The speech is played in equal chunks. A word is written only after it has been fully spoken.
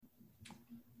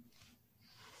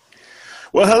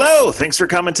Well, hello. Thanks for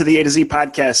coming to the A to Z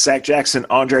podcast. Zach Jackson,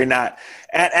 Andre Knott,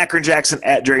 at Akron Jackson,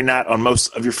 at Dre Knott on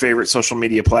most of your favorite social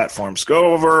media platforms.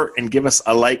 Go over and give us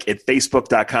a like at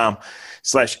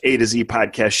facebook.com/A to Z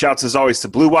podcast. Shouts as always to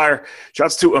Blue Wire.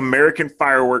 Shouts to American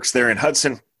Fireworks there in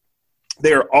Hudson.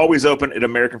 They are always open at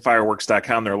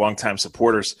AmericanFireworks.com. They're longtime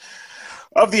supporters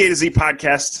of the A to Z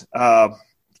podcast.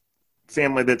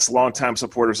 Family that's longtime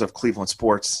supporters of Cleveland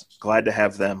sports. Glad to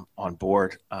have them on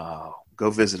board. Go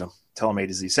visit them. Tell them A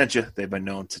to Z sent you. They've been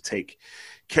known to take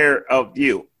care of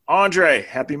you. Andre,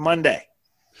 happy Monday.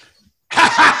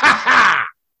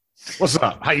 What's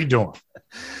up? How you doing?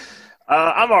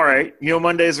 I'm all right. You know,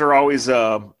 Mondays are always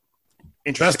interesting.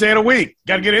 Best day of the week.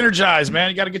 Got to get energized, man.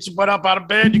 You got to get your butt up out of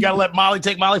bed. You got to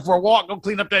take Molly for a walk. Go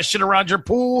clean up that shit around your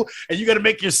pool. And you got to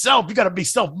make yourself. You got to be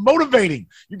self-motivating.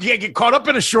 You can't get caught up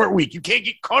in a short week. You can't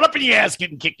get caught up in your ass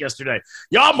getting kicked yesterday.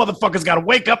 Y'all motherfuckers got to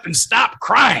wake up and stop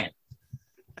crying.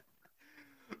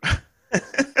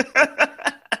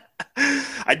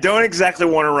 I don't exactly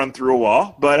want to run through a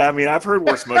wall, but I mean, I've heard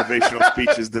worse motivational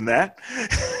speeches than that.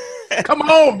 Come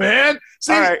on, man.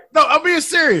 See, right. No, I'm being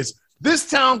serious. This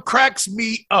town cracks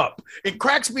me up. It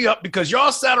cracks me up because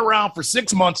y'all sat around for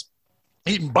 6 months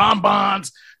eating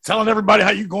bonbons, telling everybody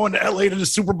how you going to L.A. to the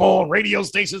Super Bowl, and radio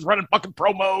stations running fucking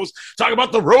promos, talking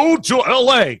about the road to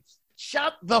L.A.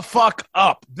 Shut the fuck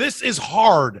up. This is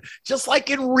hard. Just like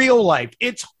in real life,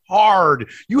 it's hard.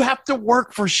 You have to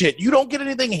work for shit. You don't get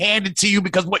anything handed to you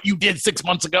because what you did 6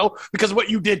 months ago, because what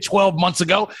you did 12 months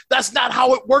ago. That's not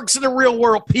how it works in the real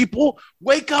world, people.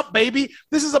 Wake up, baby.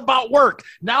 This is about work.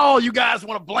 Now all you guys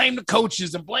want to blame the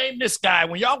coaches and blame this guy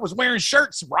when y'all was wearing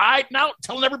shirts, riding out,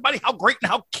 telling everybody how great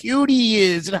and how cute he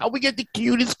is and how we get the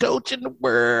cutest coach in the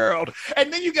world.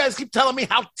 And then you guys keep telling me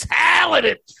how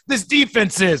talented this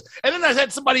defense is. And then I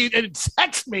had somebody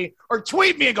text me or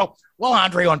tweet me and go, well,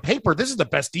 Andre, on paper, this is the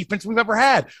best defense we've ever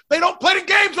had. They don't play the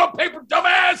games on paper,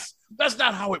 dumbass. That's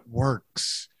not how it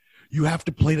works. You have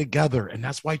to play together, and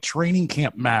that's why training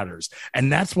camp matters. And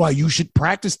that's why you should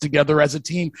practice together as a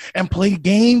team and play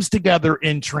games together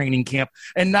in training camp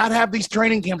and not have these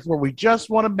training camps where we just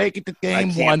want to make it to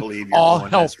game one all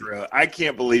healthy. I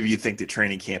can't believe you think that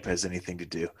training camp has anything to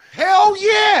do. Hell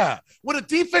yeah. With a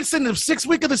defense in the 6th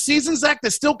week of the season, Zach,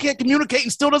 that still can't communicate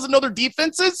and still doesn't know their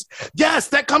defenses? Yes,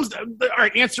 that comes – all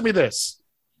right, answer me this.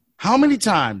 How many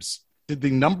times did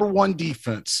the number one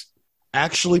defense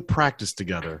actually practice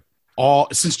together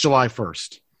since July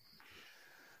 1st?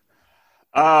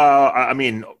 I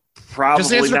mean, probably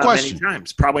just answer the not question. Many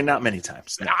times. Probably not many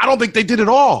times. No. I don't think they did it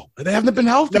all. They haven't been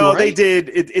healthy. No, right? they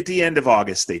did. At the end of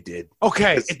August, they did.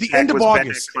 Okay, at the end of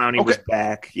August. Clowney was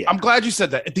back. Yeah. I'm glad you said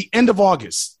that. At the end of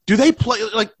August, do they play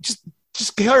like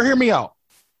just hear me out?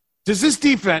 Does this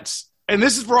defense, and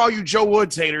this is for all you Joe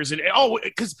Woods haters, and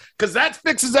because that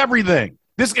fixes everything.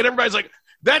 This and everybody's like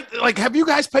that. Like, have you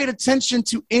guys paid attention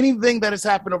to anything that has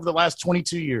happened over the last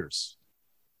 22 years?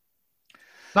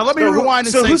 Now let me rewind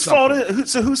and say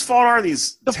something. Whose fault are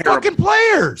these? The fucking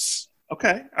players.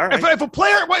 Okay, all right. If a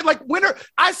player like winner,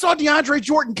 I saw DeAndre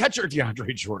Jordan.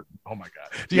 Oh my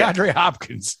God, DeAndre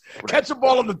Hopkins catch a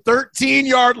ball on the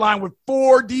 13-yard line with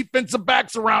 4 defensive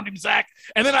backs around him, Zach.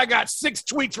 And then I got 6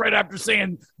 tweets right after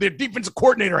saying the defensive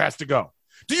coordinator has to go.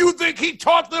 Do you think he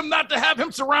taught them not to have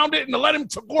him surrounded and to let him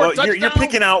score a touchdown? You're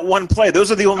picking out one play.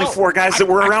 Those are the only 4 guys that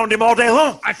were around him all day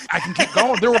long. I can keep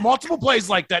going. There were multiple plays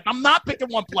like that. I'm not picking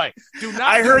one play.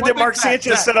 I heard that Mark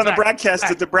Sanchez said on the broadcast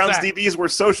that the Browns DBs were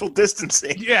social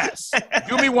distancing. Yes.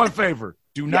 Do me one favor.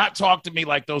 Do not talk to me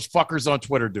like those fuckers on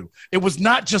Twitter do. It was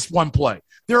not just one play.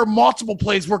 There are multiple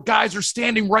plays where guys are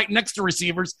standing right next to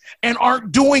receivers and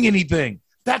aren't doing anything.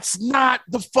 That's not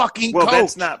the fucking coach. Well,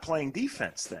 that's not playing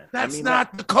defense then. That's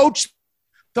not the coach.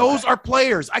 Those are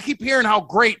players. I keep hearing how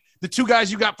great the 2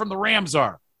 guys you got from the Rams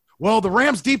are. Well, the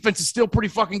Rams defense is still pretty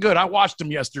fucking good. I watched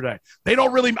them yesterday. I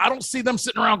don't see them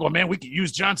sitting around going, man, we could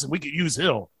use Johnson. We could use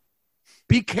Hill.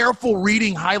 Be careful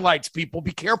reading highlights, people.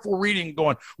 Be careful reading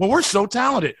going, well, we're so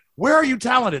talented. Where are you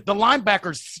talented? The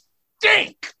linebackers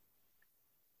stink.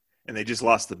 And they just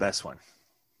lost the best one.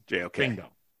 JOK.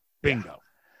 Bingo.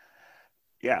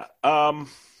 Yeah.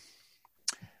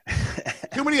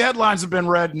 Too many headlines have been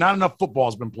read. Not enough football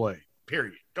has been played.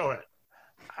 Period. Go ahead.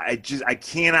 I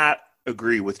cannot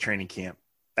agree with training camp.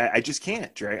 I just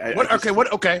can't, Dre. What are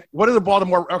the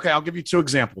Baltimore? Okay, I'll give you 2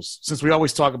 examples since we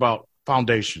always talk about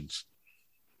foundations.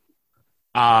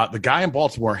 The guy in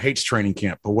Baltimore hates training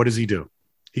camp, but what does he do?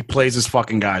 He plays his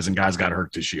fucking guys, and guys got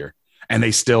hurt this year, and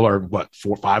they still are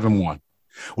 4-5-1.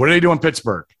 What do they do in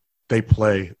Pittsburgh? they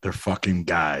play their fucking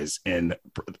guys in,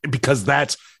 because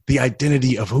that's the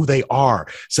identity of who they are.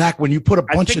 Zach, when you put a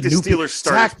bunch of new Steelers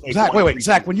starters,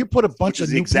 Zach, when you put a bunch of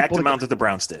the new exact people, amount that the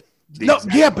Browns did.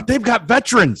 But they've got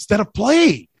veterans that have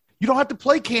played. You don't have to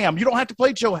play Cam. You don't have to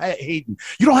play Joe Hayden.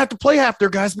 You don't have to play half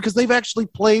their guys because they've actually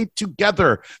played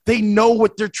together. They know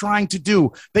what they're trying to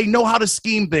do. They know how to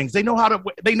scheme things. They know how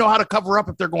to cover up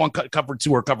if they're going cover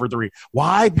 2 or cover 3.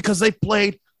 Why? Because they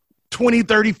played 20,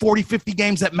 30, 40, 50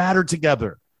 games that mattered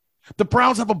together. The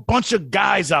Browns have a bunch of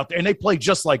guys out there, and they play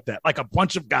just like that, like a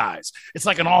bunch of guys. It's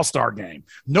like an all-star game.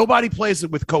 Nobody plays it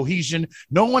with cohesion.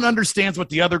 No one understands what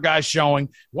the other guy's showing.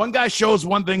 One guy shows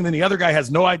one thing, then the other guy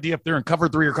has no idea if they're in cover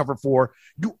 3 or cover 4.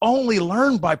 You only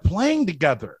learn by playing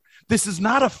together. This is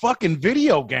not a fucking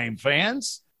video game,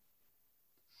 fans.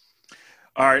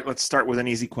 All right, let's start with an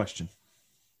easy question.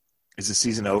 Is the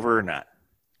season over or not?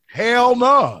 Hell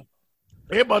no.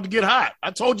 They're about to get hot.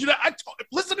 I told you that.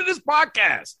 Listen to this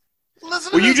podcast.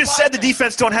 You just said the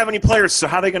defense don't have any players, so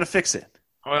how are they going to fix it?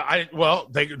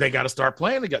 They got to start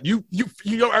playing together. You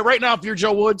know, right now, if you're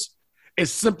Joe Woods,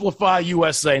 is simplify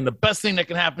USA, and the best thing that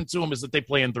can happen to them is that they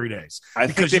play in 3 days. I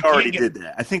think they already did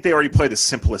that. I think they already play the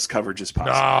simplest coverage as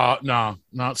possible.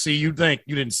 No. See, you think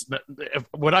you didn't.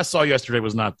 What I saw yesterday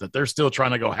was not that. They're still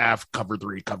trying to go half cover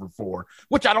 3, cover 4,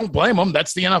 which I don't blame them.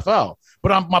 That's the NFL.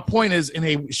 But my point is, in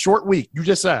a short week, you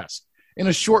just asked. In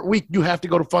a short week, you have to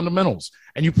go to fundamentals,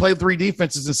 and you play 3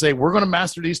 defenses and say, we're going to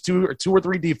master these two or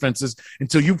three defenses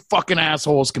until you fucking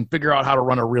assholes can figure out how to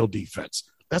run a real defense.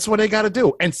 That's what they got to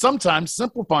do. And sometimes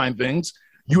simplifying things,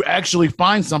 you actually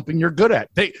find something you're good at.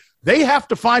 They have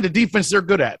to find a defense they're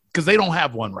good at because they don't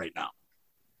have one right now.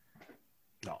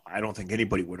 No, I don't think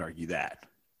anybody would argue that.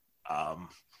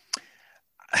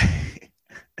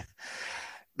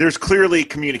 There's clearly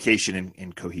communication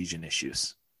and cohesion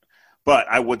issues. But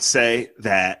I would say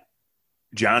that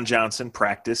John Johnson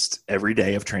practiced every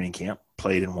day of training camp,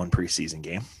 played in one preseason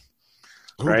game.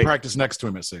 Who practiced next to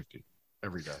him at safety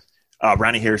every day?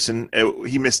 Ronnie Harrison.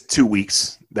 He missed 2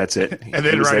 weeks. That's it. And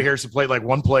then Ronnie Harrison played like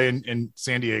one play in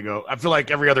San Diego. I feel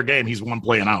like every other game he's one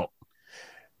play and out.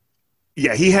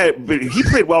 Yeah, but he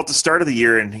played well at the start of the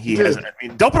year, and he hasn't. I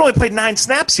mean, Delpit only played 9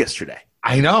 snaps yesterday.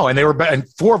 I know, and they were bad, and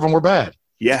 4 of them were bad.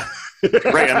 Yeah.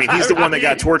 Right. I mean, he's the one that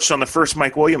got torched on the first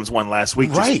Mike Williams one last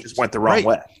week. Just went the wrong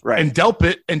way. Right. And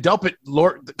Delpit,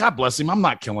 Lord, God bless him. I'm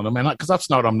not killing him, because that's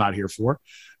not what I'm not here for.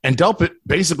 And Delpit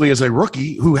basically is a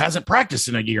rookie who hasn't practiced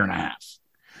in a year and a half.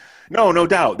 No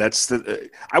doubt.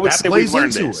 I would say we've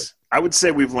learned this. I would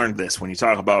say we've learned this when you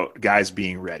talk about guys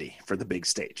being ready for the big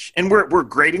stage. And we're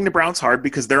grading the Browns hard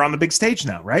because they're on the big stage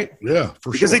now, right? Yeah,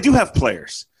 for sure. Because they do have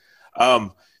players.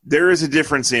 There is a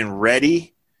difference in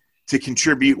ready to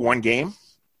contribute one game,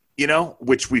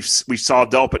 which we saw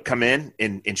Delpit come in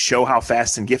and show how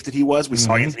fast and gifted he was. We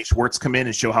saw Anthony Schwartz come in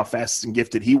and show how fast and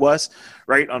gifted he was,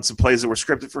 right, on some plays that were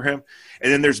scripted for him.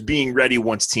 And then there's being ready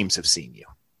once teams have seen you.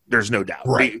 There's no doubt.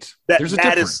 Right. That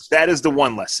is the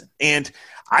one lesson. And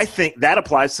I think that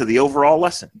applies to the overall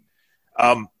lesson.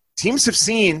 Teams have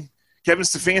seen Kevin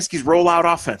Stefanski's rollout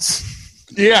offense.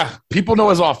 Yeah, people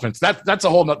know his offense. That's a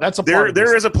whole – that's a part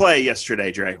There is a play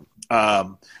yesterday, Dre,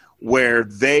 where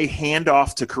they hand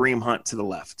off to Kareem Hunt to the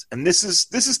left. And this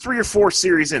is 3 or 4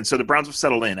 series in, so the Browns have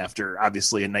settled in after,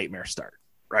 obviously, a nightmare start,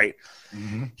 right?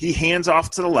 Mm-hmm. He hands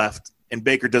off to the left, and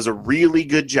Baker does a really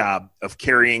good job of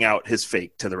carrying out his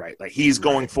fake to the right. Like, he's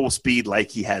going full speed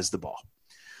like he has the ball.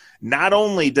 Not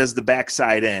only does the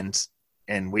backside end,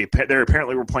 and they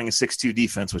apparently were playing a 6-2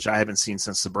 defense, which I haven't seen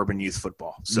since suburban youth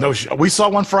football. So, we saw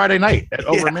one Friday night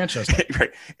over in Manchester. Right.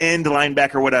 End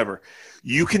linebacker, whatever.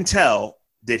 You can tell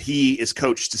that he is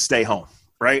coached to stay home,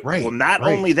 right? Right. Well, not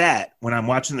only that, when I'm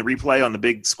watching the replay on the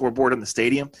big scoreboard in the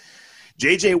stadium,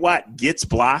 J.J. Watt gets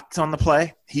blocked on the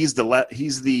play. He's the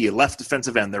left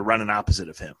defensive end. They're running opposite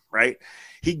of him, right?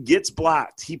 He gets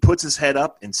blocked. He puts his head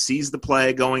up and sees the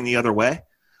play going the other way.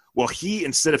 Well, he,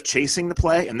 instead of chasing the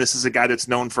play, and this is a guy that's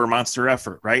known for a monster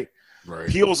effort, right?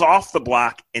 Peels off the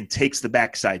block and takes the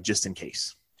backside just in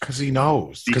case. Because he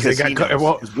knows. Because he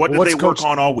knows. What did they work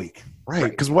on all week?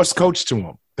 Right, because what's coached to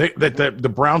them?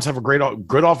 The Browns have a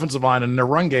good offensive line, and in their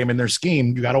run game, in their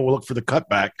scheme, you got to look for the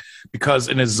cutback because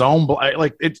in his zone,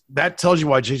 that tells you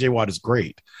why J.J. Watt is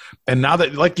great. And now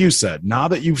that, like you said, now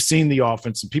that you've seen the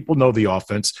offense and people know the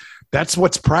offense, that's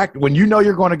what's practice. When you know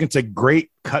you're going against a great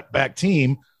cutback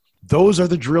team, those are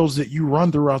the drills that you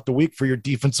run throughout the week for your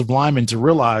defensive linemen to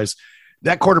realize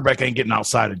that quarterback ain't getting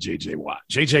outside of J.J. Watt.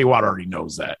 J.J. Watt already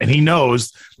knows that. And he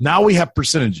knows now we have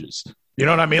percentages. You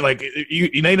know what I mean? Like,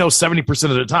 they know 70%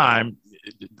 of the time,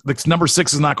 number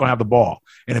 6 is not going to have the ball.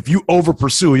 And if you over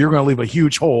pursue, you're going to leave a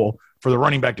huge hole for the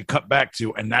running back to cut back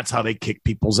to, and that's how they kick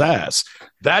people's ass.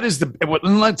 That is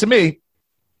to me,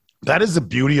 that is the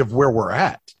beauty of where we're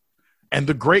at. And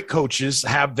the great coaches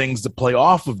have things to play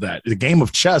off of that. The game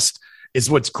of chess is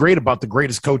what's great about the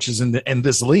greatest coaches in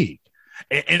this league.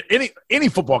 And any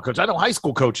football coach, I know high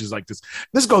school coaches like this.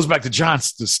 This goes back to John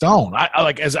Stone. I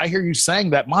like, as I hear you saying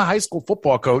that, my high school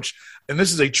football coach, and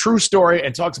this is a true story,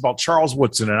 and talks about Charles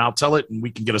Woodson, and I'll tell it, and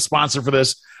we can get a sponsor for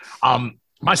this.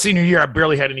 My senior year, I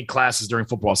barely had any classes during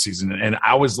football season, and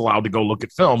I was allowed to go look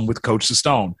at film with Coach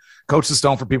Stone. Coach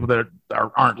Stone, for people that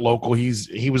aren't local,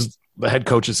 he was the head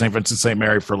coach at St. Vincent St.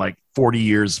 Mary for like 40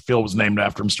 years. Phil was named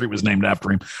after him. Street was named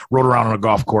after him. Rode around on a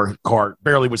golf cart.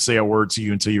 Barely would say a word to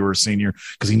you until you were a senior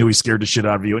because he knew he scared the shit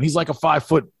out of you. And he's like a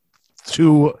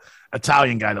 5'2"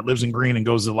 Italian guy that lives in Green and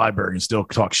goes to the library and still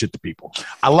talks shit to people.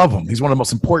 I love him. He's one of the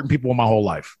most important people in my whole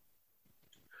life.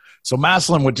 So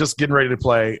Massillon was just getting ready to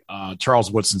play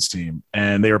Charles Woodson's team,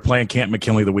 and they were playing Camp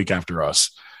McKinley the week after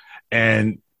us.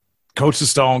 And Coach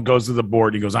Stone goes to the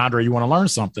board. And he goes, Andre, you want to learn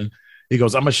something? He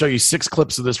goes, I'm going to show you 6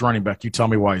 clips of this running back. You tell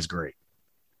me why he's great.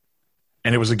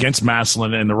 And it was against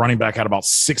Massillon, and the running back had about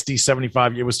 60,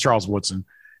 75. It was Charles Woodson.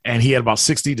 And he had about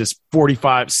 60 to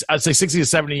 45, I'd say 60 to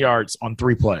 70 yards on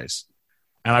 3 plays.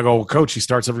 And I go, well, Coach, he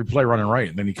starts every play running right,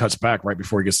 and then he cuts back right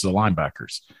before he gets to the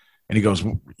linebackers. And he goes,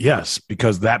 yes,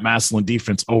 because that Massillon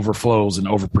defense overflows and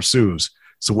over-pursues.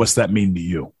 So what's that mean to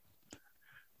you?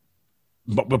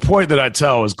 But the point that I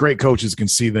tell is great coaches can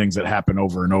see things that happen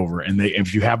over and over. And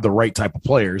if you have the right type of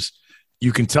players,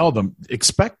 you can tell them,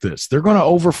 expect this. They're going to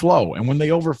overflow. And when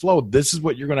they overflow, this is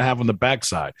what you're going to have on the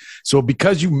backside. So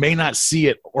because you may not see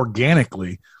it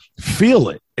organically, feel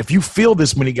it. If you feel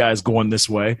this many guys going this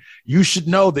way, you should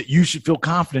know that you should feel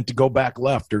confident to go back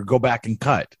left or go back and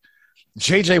cut.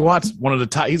 J.J. Watt's one of the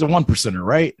top. He's a 1%er,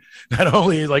 right? Not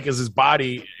only like is his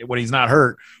body when he's not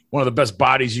hurt one of the best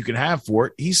bodies you can have for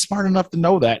it. He's smart enough to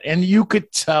know that, and you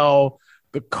could tell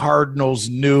the Cardinals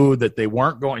knew that they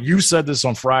weren't going. You said this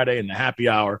on Friday in the happy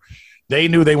hour. They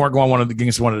knew they weren't going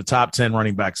against one of the top 10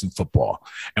 running backs in football.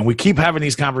 And we keep having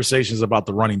these conversations about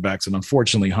the running backs, and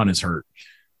unfortunately, Hunt is hurt.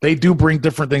 They do bring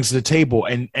different things to the table,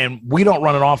 and we don't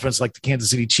run an offense like the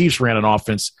Kansas City Chiefs ran an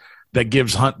offense that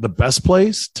gives Hunt the best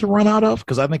plays to run out of,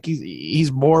 because I think he's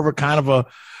more of a kind of a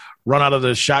run out of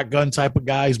the shotgun type of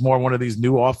guy. He's more one of these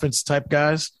new offense type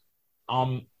guys.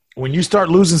 When you start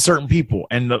losing certain people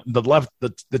and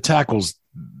the tackles,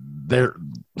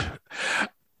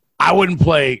 I wouldn't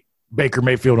play Baker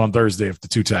Mayfield on Thursday if the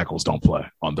 2 tackles don't play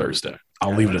on Thursday.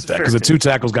 I'll leave it at that because the 2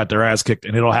 tackles got their ass kicked,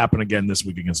 and it'll happen again this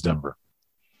week against Denver.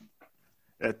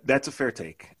 That's a fair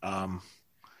take. How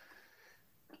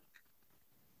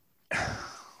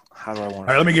do I want to? All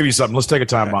right, let me give you something. Let's take a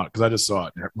time out because I just saw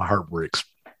it. My heart breaks.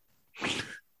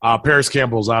 Paris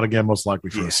Campbell's out again, most likely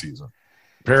for the season.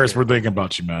 Paris, we're thinking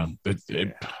about you, man.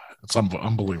 It's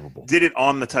unbelievable. Did it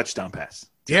on the touchdown pass.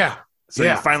 Yeah. So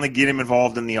you finally get him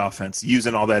involved in the offense,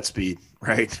 using all that speed,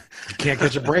 right? You can't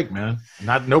catch a break, man.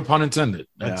 No pun intended.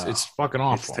 It's fucking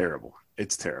awful.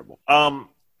 It's terrible.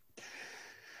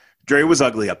 Dre was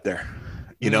ugly up there.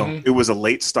 You know, it was a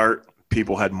late start.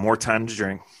 People had more time to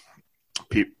drink.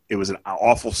 It was an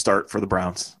awful start for the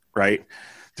Browns, right?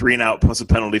 3 and out plus a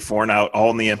penalty, 4 and out, all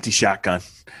in the empty shotgun.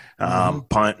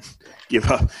 Punt, give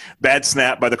a bad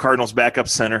snap by the Cardinals' backup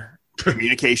center,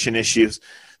 communication issues,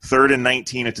 3rd and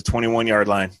 19 at the 21-yard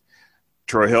line.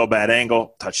 Troy Hill, bad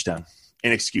angle, touchdown.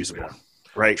 Inexcusable,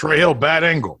 right? Troy Hill, bad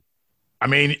angle. I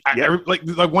mean,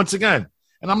 like once again,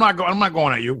 and I'm not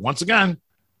going at you. Once again,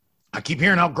 I keep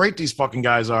hearing how great these fucking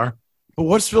guys are. But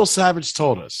what's Phil Savage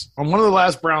told us? On one of the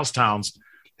last Browns towns,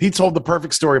 he told the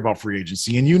perfect story about free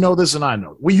agency, and you know this and I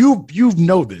know. Well, you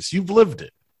know this. You've lived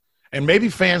it. And maybe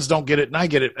fans don't get it, and I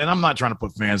get it. And I'm not trying to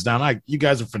put fans down. You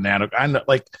guys are fanatic. I know,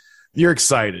 like, you're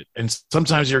excited, and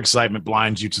sometimes your excitement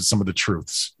blinds you to some of the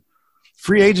truths.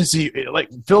 Free agency, like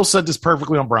Phil said this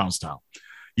perfectly on Brownstown.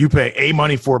 You pay A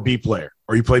money for a B player,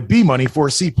 or you play B money for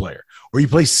a C player, or you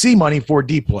play C money for a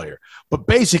D player. But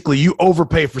basically, you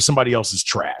overpay for somebody else's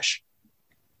trash.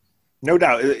 No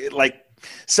doubt. Like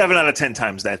 7 out of 10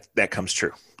 times that comes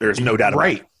true. There's no doubt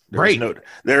about it. Right.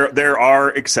 There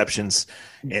are exceptions,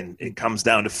 and it comes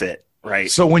down to fit, right?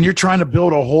 So when you're trying to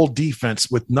build a whole defense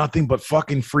with nothing but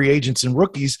fucking free agents and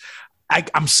rookies,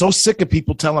 I'm so sick of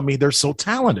people telling me they're so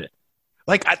talented.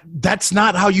 Like, that's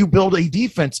not how you build a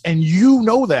defense, and you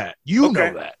know that. Know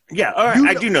that. Yeah, all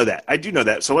right. I do know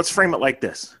that. So let's frame it like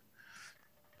this.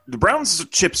 The Browns'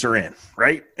 chips are in,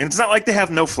 right? And it's not like they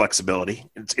have no flexibility.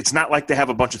 It's not like they have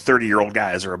a bunch of 30-year-old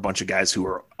guys or a bunch of guys who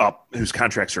are up, whose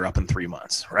contracts are up in 3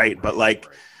 months, right? But, like,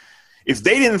 if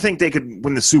they didn't think they could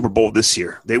win the Super Bowl this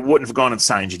year, they wouldn't have gone and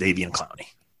signed Jadeveon Clowney,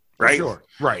 right? Sure.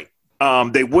 Right.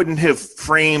 They wouldn't have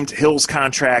framed Hill's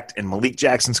contract and Malik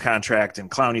Jackson's contract and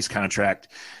Clowney's contract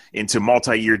into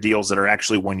multi-year deals that are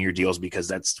actually one-year deals, because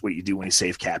that's what you do when you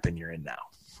save cap and you're in now,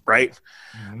 right?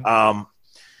 Mm-hmm.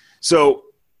 So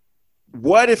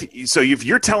if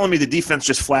you're telling me the defense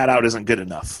just flat out isn't good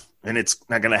enough, and it's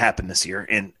not going to happen this year,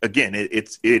 and again,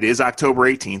 it is October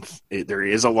 18th. There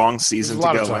is a long season to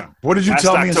go. What did you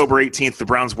tell me? October 18th, the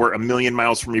Browns were a million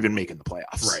miles from even making the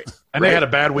playoffs. Right. And they had a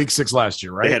bad week 6 last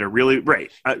year, right? They had a really – right.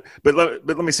 But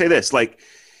let me say this. Like,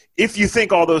 if you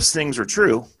think all those things are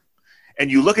true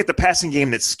and you look at the passing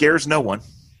game that scares no one,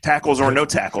 tackles or no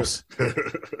tackles,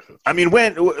 I mean,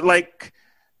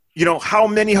 how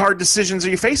many hard decisions are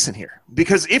you facing here?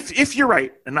 Because if you're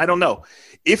right, and I don't know,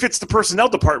 if it's the personnel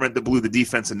department that blew the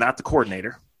defense and not the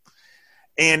coordinator,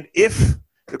 and if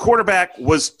the quarterback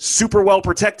was super well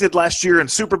protected last year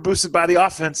and super boosted by the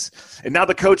offense, and now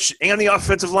the coach and the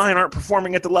offensive line aren't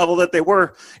performing at the level that they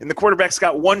were, and the quarterback's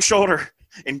got one shoulder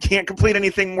and can't complete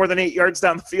anything more than 8 yards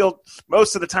down the field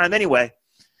most of the time anyway,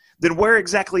 then where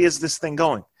exactly is this thing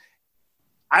going?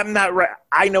 I'm not right.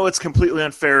 I know it's completely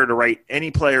unfair to write any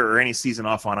player or any season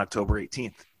off on October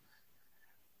 18th,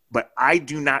 but I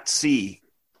do not see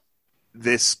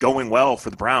this going well for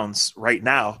the Browns right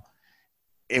now.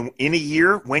 In a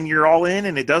year when you're all in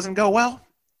and it doesn't go well,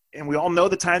 and we all know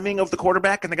the timing of the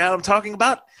quarterback and the guy I'm talking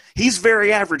about, he's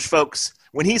very average, folks.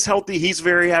 When he's healthy, he's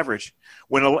very average.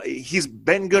 When he's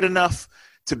been good enough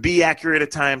to be accurate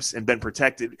at times and been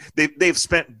protected, they've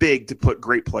spent big to put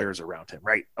great players around him,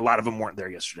 right? A lot of them weren't there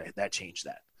yesterday. That changed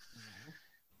that.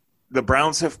 The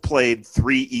Browns have played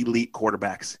 3 elite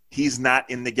quarterbacks. He's not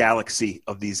in the galaxy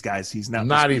of these guys. He's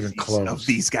not even close of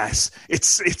these guys.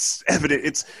 It's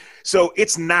evident. So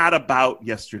it's not about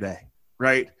yesterday,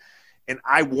 right? And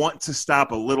I want to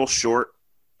stop a little short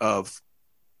of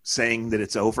saying that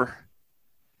it's over.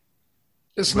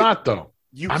 It's not, though.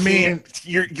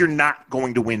 You're not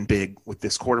going to win big with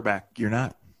this quarterback. You're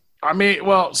not. I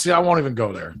won't even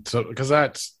go there. So because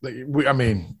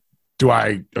do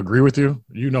I agree with you?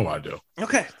 You know I do.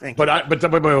 Okay, thank you.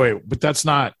 But that's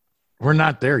not – we're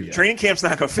not there yet. Training camp's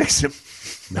not going to fix him.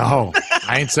 No,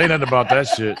 I ain't saying nothing about that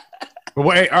shit. But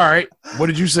wait, all right. What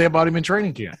did you say about him in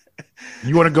training camp?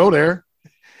 You want to go there?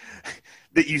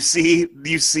 That you see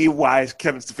why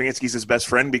Kevin Stefanski's his best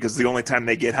friend, because the only time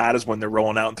they get hot is when they're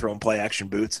rolling out and throwing play-action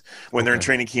boots. When they're in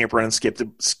training camp running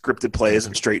scripted plays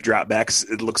and straight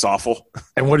dropbacks, it looks awful.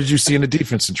 And what did you see in the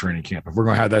defense in training camp, if we're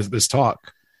going to have this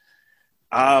talk?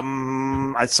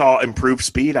 I saw improved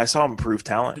speed. I saw improved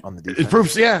talent on the defense.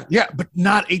 Improved, yeah, but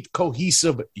not a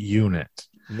cohesive unit.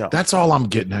 No. That's all I'm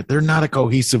getting at. They're not a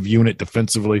cohesive unit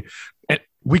defensively. And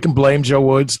we can blame Joe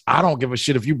Woods. I don't give a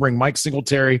shit if you bring Mike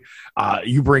Singletary,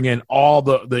 you bring in all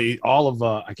of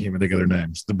I can't even think of their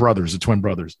names, the brothers, the twin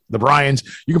brothers, the Bryans.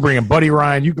 You can bring in Buddy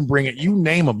Ryan. You can bring it. You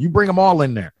name them. You bring them all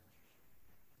in there.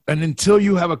 And until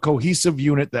you have a cohesive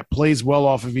unit that plays well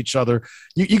off of each other,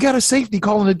 you got a safety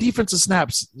calling the defensive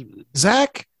snaps,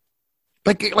 Zach.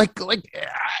 Like,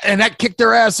 and that kicked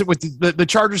their ass. With the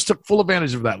Chargers took full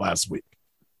advantage of that last week.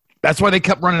 That's why they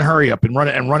kept running hurry up and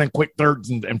running quick thirds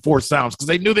and fourth downs, because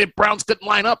they knew the Browns couldn't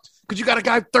line up, because you got a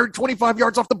guy 25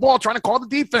 yards off the ball trying to call the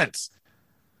defense.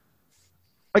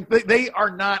 Like they are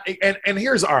not. And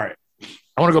here's all right.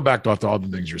 I want to go back to all the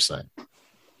things you're saying,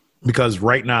 because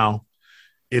right now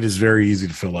it is very easy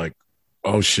to feel like,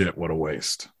 oh shit, what a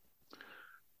waste.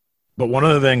 But one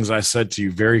of the things I said to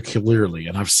you very clearly,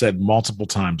 and I've said multiple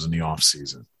times in the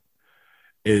offseason,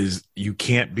 is you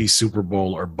can't be Super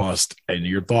Bowl or bust in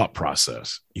your thought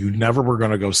process. You never were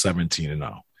going to go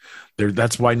 17-0.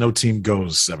 That's why no team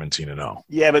goes 17-0.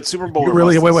 Yeah, but Super Bowl.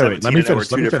 Wait. Let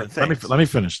me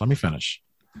finish.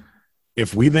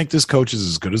 If we think this coach is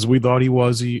as good as we thought he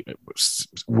was,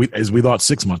 as we thought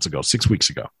 6 weeks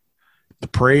ago, the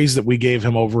praise that we gave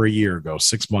him over a year ago,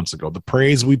 6 months ago, the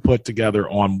praise we put together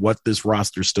on what this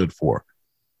roster stood for,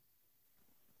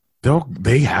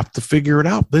 they have to figure it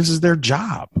out. This is their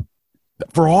job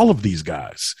for all of these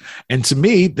guys. And to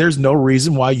me, there's no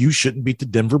reason why you shouldn't beat the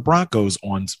Denver Broncos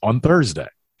on Thursday.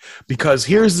 Because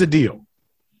here's the deal.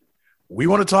 We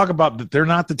want to talk about that they're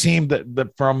not the team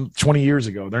that from 20 years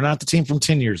ago. They're not the team from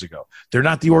 10 years ago. They're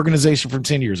not the organization from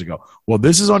 10 years ago. Well,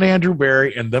 this is on Andrew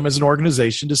Berry and them as an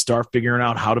organization to start figuring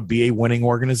out how to be a winning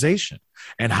organization.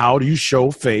 And how do you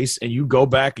show face, and you go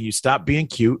back and you stop being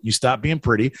cute, you stop being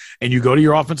pretty, and you go to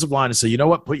your offensive line and say, you know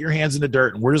what, put your hands in the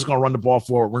dirt and we're just going to run the ball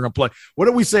forward. We're going to play. What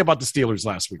did we say about the Steelers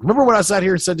last week? Remember what I sat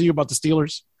here and said to you about the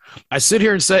Steelers? I sit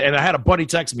here and said, and I had a buddy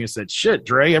text me and said, shit,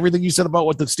 Dre, everything you said about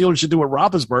what the Steelers should do with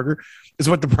Roethlisberger is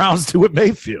what the Browns do with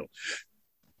Mayfield.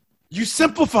 You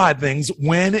simplify things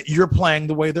when you're playing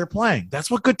the way they're playing. That's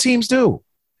what good teams do.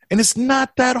 And it's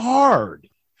not that hard.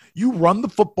 You run the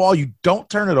football. You don't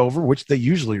turn it over, which they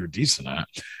usually are decent at.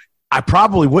 I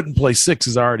probably wouldn't play 6,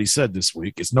 as I already said this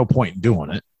week. It's no point in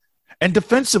doing it. And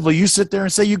defensively, you sit there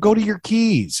and say, you go to your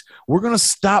keys. We're going to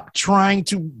stop trying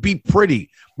to be pretty.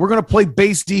 We're going to play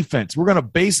base defense. We're going to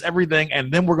base everything,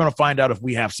 and then we're going to find out if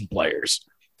we have some players.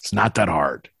 It's not that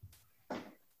hard.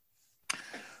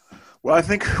 Well, I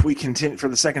think we continue for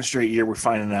the second straight year. We're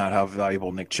finding out how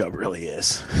valuable Nick Chubb really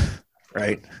is,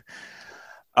 right?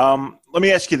 Let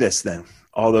me ask you this then,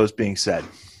 all those being said.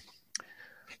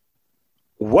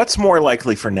 What's more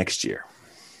likely for next year?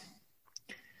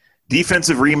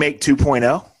 Defensive remake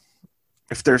 2.0,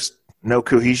 if there's no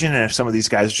cohesion and if some of these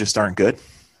guys just aren't good,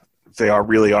 if they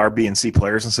really are B and C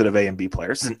players instead of A and B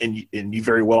players, and you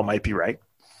very well might be right.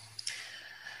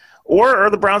 Or are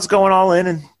the Browns going all in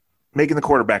and making the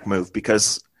quarterback move?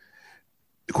 Because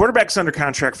the quarterback's under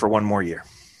contract for one more year.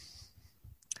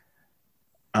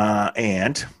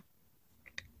 And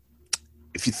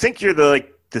if you think you're the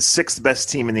 6th best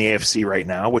team in the AFC right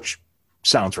now, which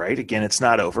sounds right, again, it's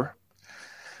not over.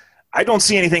 I don't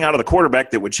see anything out of the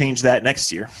quarterback that would change that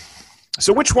next year.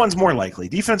 So which one's more likely,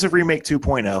 defensive remake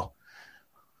 2.0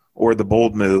 or the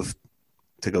bold move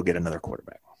to go get another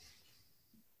quarterback?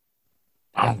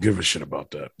 I don't give a shit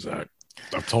about that, Zach.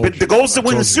 I've told you. But the goal is to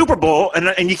win the Super Bowl,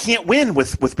 and you can't win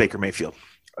with Baker Mayfield.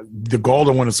 The goal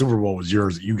to win a Super Bowl was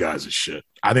yours. You guys is shit.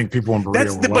 I think people in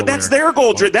Berea but that's their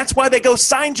goal. That's why they go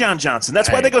sign John Johnson.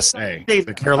 That's why they go sign Dave.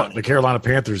 The Carolina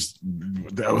Panthers,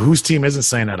 whose team isn't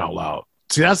saying that out loud?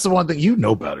 See, that's the one thing you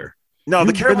know better. No,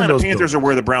 the Carolina Panthers are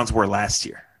where the Browns were last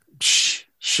year.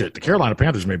 Shit, the Carolina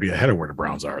Panthers may be ahead of where the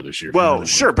Browns are this year. Well,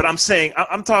 sure, but I'm saying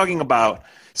I'm talking about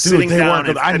sitting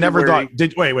down. I never thought.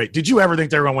 Wait. Did you ever think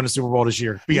they were going to win the Super Bowl this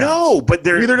year? No, but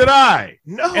neither did I.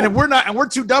 No, and if we're not, and we're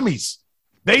two dummies.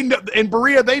 They in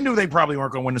Berea, they knew they probably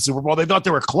weren't going to win the Super Bowl. They thought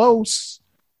they were close.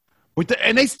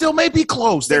 And they still may be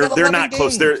close. They're not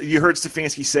close. You heard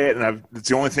Stefanski say it, and it's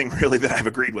the only thing really that I've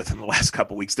agreed with in the last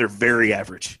couple of weeks. They're very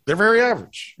average. They're very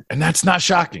average, and that's not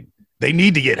shocking. They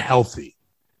need to get healthy.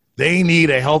 They need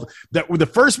a health. The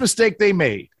first mistake they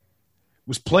made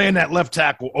was playing that left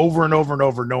tackle over and over and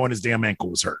over, knowing his damn ankle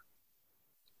was hurt.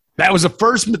 That was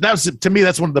to me,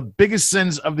 that's one of the biggest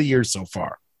sins of the year so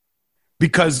far.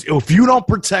 Because if you don't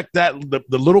protect the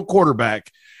little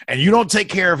quarterback and you don't take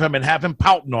care of him and have him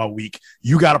pouting all week,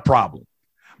 you got a problem.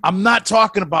 I'm not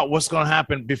talking about what's going to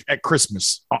happen at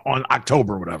Christmas on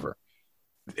October or whatever.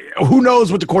 Who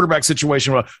knows what the quarterback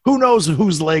situation was? Who knows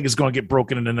whose leg is going to get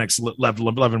broken in the next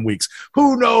 11 weeks?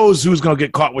 Who knows who's going to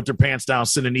get caught with their pants down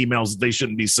sending emails that they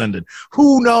shouldn't be sending?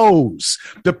 Who knows?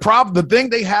 The thing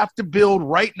they have to build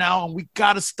right now, and we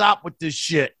got to stop with this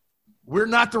shit. We're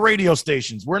not the radio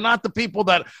stations. We're not the people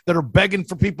that are begging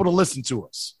for people to listen to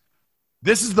us.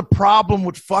 This is the problem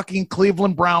with fucking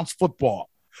Cleveland Browns football.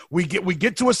 We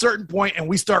get to a certain point and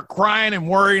we start crying and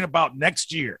worrying about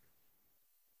next year.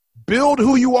 Build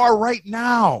who you are right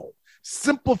now.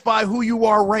 Simplify who you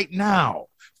are right now.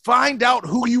 Find out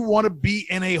who you want to be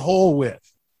in a hole with.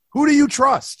 Who do you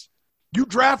trust? You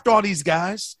draft all these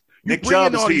guys. Nick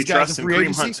Chubb is who you trust, and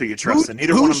Kareem Hunt's who you trust, and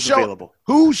neither one of them available.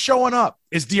 Who's showing up?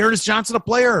 Is Dearness Johnson a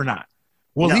player or not?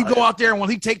 Will he go out there and will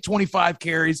he take 25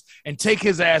 carries and take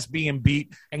his ass being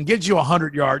beat and get you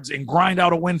 100 yards and grind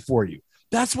out a win for you?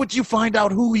 That's what you find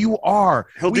out who you are.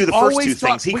 He'll do the first two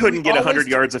things. He couldn't get 100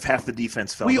 yards if half the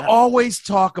defense fell down. We always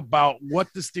talk about what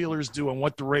the Steelers do and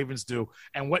what the Ravens do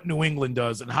and what New England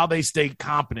does and how they stay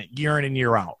competent year in and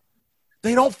year out.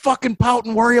 They don't fucking pout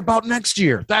and worry about next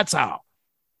year. That's how.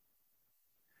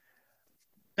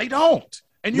 They don't.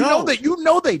 And you know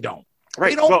they don't.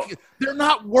 Right. They're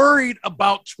not worried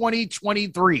about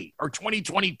 2023 or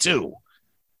 2022.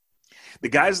 The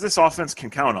guys this offense can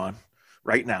count on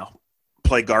right now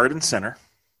play guard and center.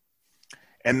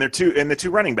 And the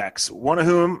two running backs, one of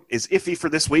whom is iffy for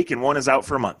this week and one is out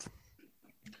for a month.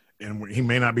 And he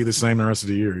may not be the same the rest of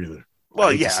the year either.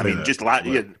 Well, yeah, I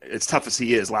mean, as tough as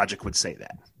he is, logic would say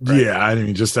that. Right? Yeah, I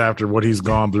mean, just after what he's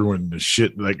gone through and the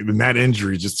shit, like in that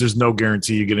injury, just there's no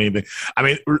guarantee you get anything. I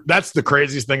mean, that's the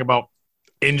craziest thing about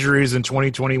injuries in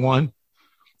 2021.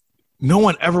 No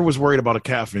one ever was worried about a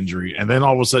calf injury, and then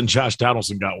all of a sudden Josh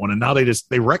Donaldson got one, and now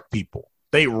they wreck people.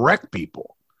 They wreck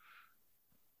people.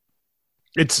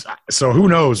 It's so who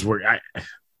knows where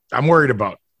I'm worried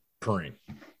about Kareem.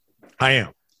 I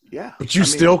am. Yeah. But you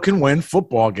still can win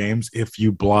football games if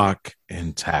you block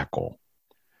and tackle.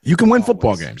 You can win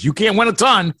football games. You can't win a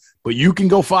ton, but you can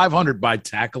go 500 by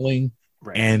tackling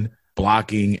and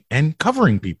blocking and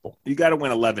covering people. You got to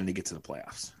win 11 to get to the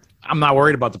playoffs. I'm not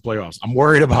worried about the playoffs. I'm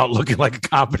worried about looking like a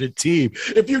competent team.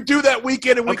 If you do that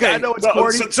weekend and weekend, I know it's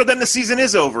corny. So then the season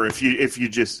is over if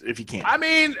you can't. I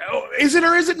mean, is it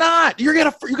or is it not? You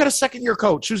got a second year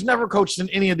coach who's never coached in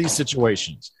any of these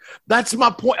situations. That's my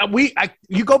point.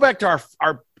 You go back to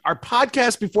our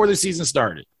podcast before the season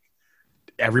started.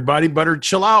 Everybody better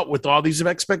chill out with all these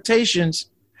expectations,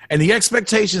 and the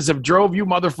expectations have drove you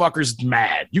motherfuckers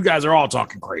mad. You guys are all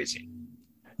talking crazy.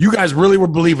 You guys really were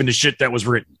believing the shit that was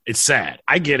written. It's sad.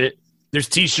 I get it. There's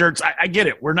T-shirts. I get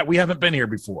it. We haven't been here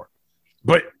before,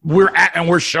 but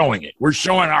we're showing it. We're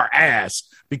showing our ass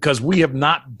because we have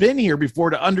not been here before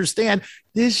to understand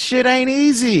this shit ain't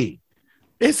easy.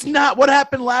 It's not. What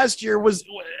happened last year was,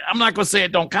 I'm not going to say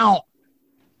it don't count,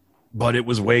 but it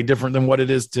was way different than what it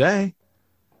is today.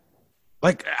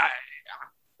 Like,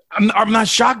 I'm not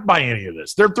shocked by any of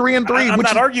this. They're 3-3. I'm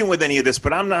not arguing with any of this,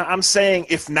 but I'm saying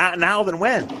if not now, then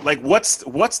when? Like, what's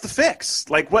the fix?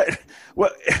 Like, what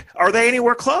are they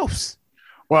anywhere close?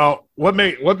 Well, what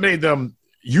made them?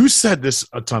 You said this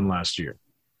a ton last year.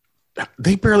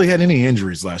 They barely had any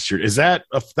injuries last year.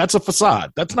 That's a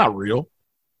facade? That's not real.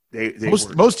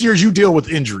 Most years you deal with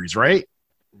injuries, right?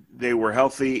 They were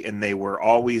healthy and they were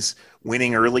always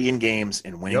winning early in games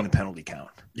and winning the penalty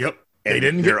count. Yep.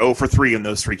 And they're 0 for 3 in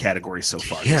those 3 categories so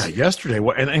far. Yeah, yesterday.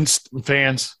 And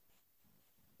fans,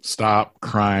 stop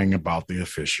crying about the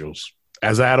officials.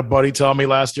 As I had a buddy tell me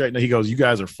last year, he goes, "You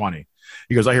guys are funny."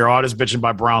 He goes, "I hear all this bitching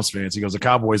by Browns fans." He goes, "The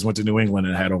Cowboys went to New England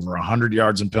and had over 100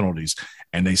 yards in penalties,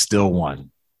 and they still won."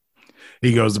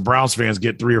 He goes, "The Browns fans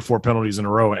get 3 or 4 penalties in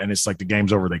a row, and it's like the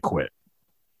game's over, they quit."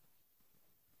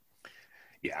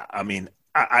 Yeah, I mean,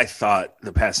 I thought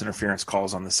the pass interference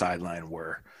calls on the sideline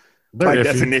were – by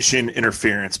definition,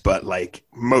 interference, but like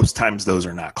most times those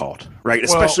are not called, right?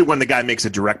 Especially when the guy makes a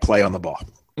direct play on the ball.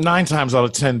 9 times out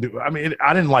of 10, I mean,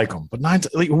 I didn't like them, but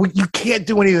you can't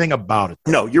do anything about it.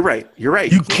 No, you're right. You're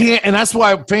right. You can't, and that's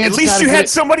why fans. At least you had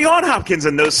somebody on Hopkins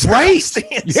in those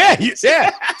circumstances.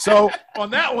 Yeah. So on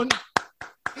that one,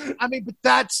 I mean, but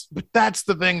that's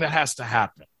the thing that has to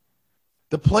happen.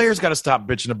 The players got to stop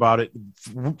bitching about it.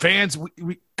 Fans,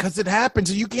 because it happens,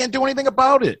 and you can't do anything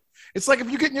about it. It's like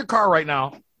if you get in your car right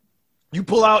now, you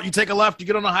pull out, you take a left, you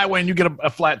get on the highway, and you get a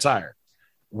flat tire.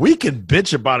 We can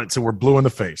bitch about it till we're blue in the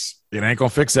face. It ain't going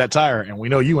to fix that tire, and we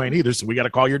know you ain't either, so we got to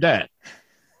call your dad.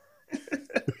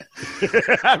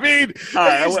 I mean, it's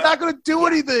not going to do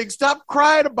anything. Stop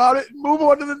crying about it and move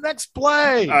on to the next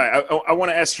play. All right, I want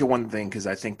to ask you one thing because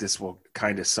I think this will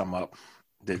kind of sum up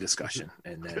the discussion,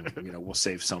 and then we'll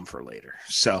save some for later.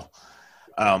 So,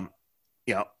 again,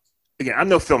 I'm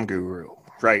no film guru.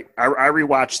 Right. I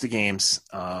rewatch the games.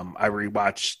 I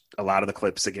rewatch a lot of the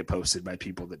clips that get posted by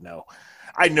people that know.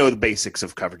 I know the basics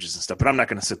of coverages and stuff, but I'm not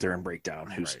going to sit there and break down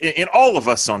who's in all of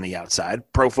us on the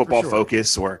outside, Pro Football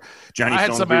Focus or Johnny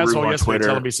Film Guru on Twitter. I had some asshole yesterday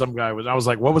telling me some guy I was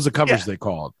like, what was the coverage they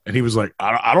called? And he was like,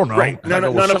 I don't know. Right. None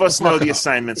of us know the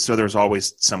assignments, so there's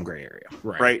always some gray area.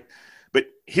 Right. But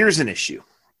here's an issue.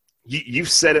 You've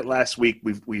said it last week.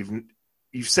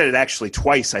 You've said it actually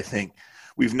twice, I think.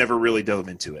 We've never really dove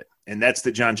into it. And that's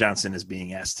that John Johnson is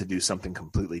being asked to do something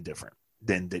completely different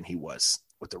than he was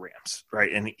with the Rams,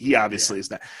 right? And he obviously is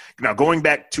not. Now, going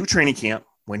back to training camp,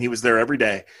 when he was there every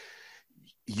day,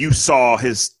 you saw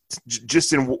his –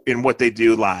 just in what they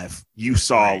do live, you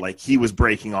saw like he was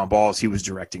breaking on balls. He was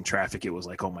directing traffic. It was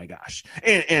like, oh, my gosh.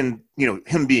 And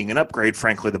him being an upgrade,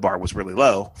 frankly, the bar was really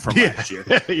low from last year.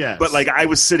 Yes. But, like, I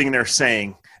was sitting there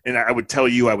saying – and I would tell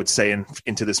you, I would say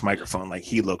into this microphone, like,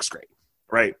 he looks great,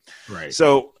 right? Right.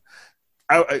 So –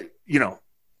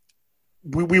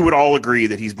 we would all agree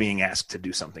that he's being asked to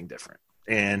do something different.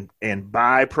 And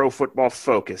by Pro Football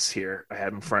Focus here, I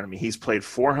have in front of me, he's played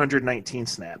 419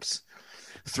 snaps,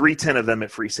 310 of them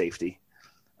at free safety,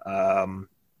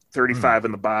 35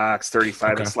 in the box,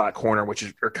 35 in slot corner,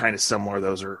 which are kind of similar.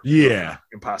 Those are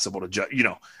impossible to judge.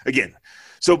 Again,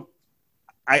 so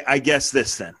I guess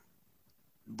this then.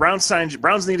 Browns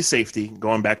need a safety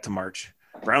going back to March.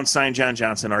 Browns signed John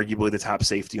Johnson, arguably the top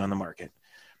safety on the market.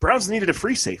 Browns needed a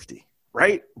free safety,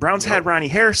 right? Browns had Ronnie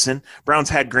Harrison. Browns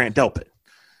had Grant Delpit.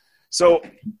 So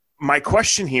my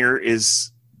question here is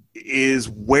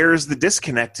where's the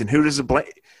disconnect and who does the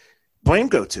blame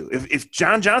go to? If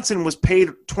John Johnson was paid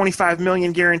 $25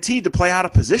 million guaranteed to play out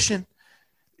of position,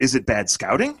 is it bad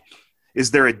scouting?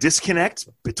 Is there a disconnect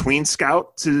between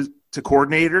scout to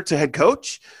coordinator to head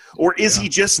coach? Or is he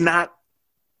just not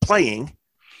playing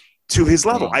to his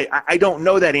level? I don't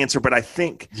know that answer, but I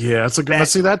think that's a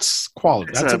good. That's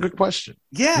quality. That's a good question.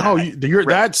 Yeah, no,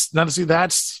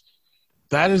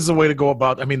 that is the way to go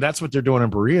about. I mean, that's what they're doing in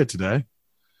Berea today.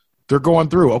 They're going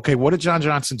through, okay, what did John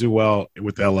Johnson do well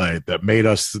with LA that made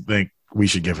us think we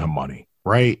should give him money,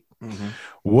 right? Mm-hmm.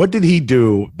 What did he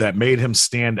do that made him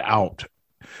stand out?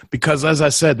 Because as I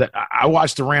said, that I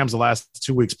watched the Rams the last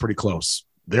 2 weeks pretty close.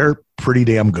 They're pretty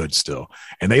damn good still.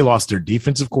 And they lost their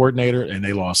defensive coordinator, and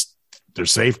they lost their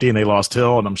safety, and they lost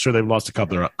Hill, and I'm sure they've lost a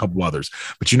couple others.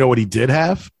 But you know what he did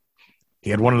have? He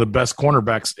had one of the best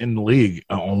cornerbacks in the league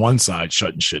on one side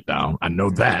shutting shit down. I know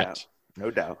that.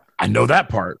 No doubt. I know that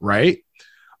part, right?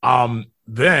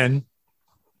 Then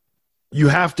you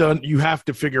have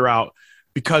to figure out,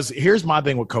 because here's my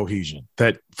thing with cohesion,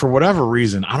 that for whatever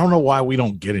reason, I don't know why we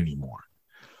don't get anymore.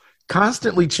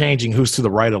 Constantly changing who's to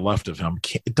the right or left of him,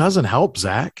 it doesn't help,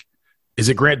 Zach. Is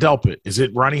it Grant Delpit? Is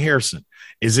it Ronnie Harrison?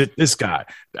 Is it this guy?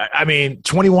 I mean,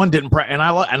 21 didn't practice, and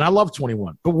I love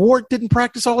 21, but Ward didn't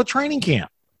practice all the training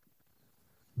camp.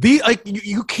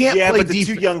 You can't. Yeah, play but the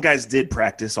two young guys did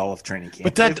practice all of training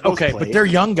camp. But they're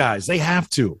young guys. They have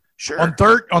to. Sure. On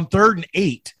third and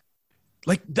 8,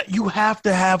 like that, you have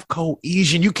to have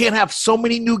cohesion. You can't have so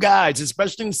many new guys,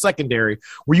 especially in the secondary,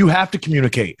 where you have to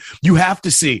communicate. You have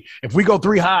to see if we go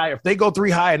 3 high, if they go 3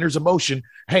 high, and there's a motion.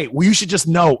 Hey, well, you should just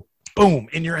know. Boom,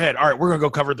 in your head. All right, we're going to go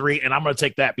cover 3, and I'm going to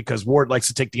take that because Ward likes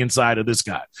to take the inside of this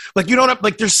guy. Like, you don't have,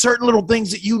 like, there's certain little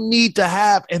things that you need to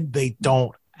have, and they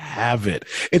don't have it.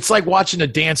 It's like watching a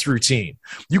dance routine.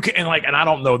 You can, and I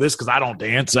don't know this because I don't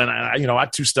dance, and I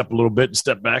 2-step a little bit and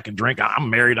step back and drink. I'm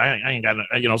married. I ain't got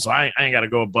to, so I ain't got to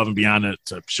go above and beyond it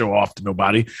to show off to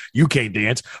nobody. You can't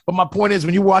dance. But my point is,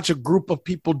 when you watch a group of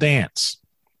people dance,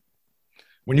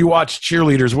 when you watch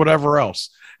cheerleaders, whatever else,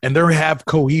 and they have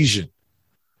cohesion,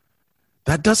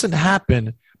 that doesn't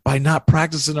happen by not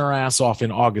practicing their ass off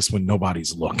in August when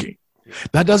nobody's looking.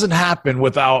 That doesn't happen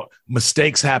without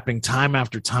mistakes happening time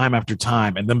after time after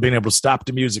time, and then being able to stop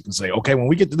the music and say, okay, when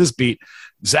we get to this beat,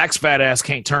 Zach's fat ass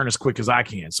can't turn as quick as I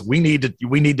can. So we need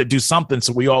to do something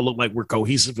so we all look like we're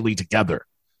cohesively together.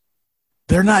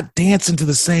 They're not dancing to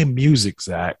the same music,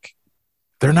 Zach.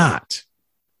 They're not.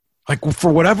 Like,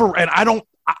 for whatever, and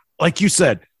like you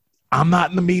said, I'm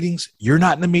not in the meetings. You're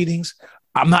not in the meetings.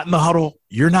 I'm not in the huddle.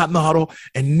 You're not in the huddle.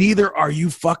 And neither are you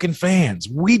fucking fans.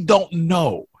 We don't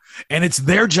know. And it's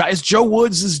their job. It's Joe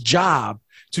Woods' job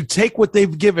to take what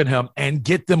they've given him and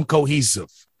get them cohesive.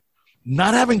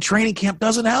 Not having training camp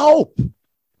doesn't help.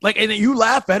 Like, and you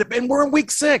laugh at it, and we're in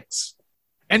week 6.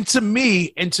 And to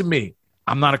me,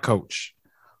 I'm not a coach.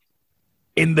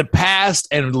 In the past,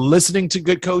 and listening to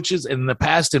good coaches in the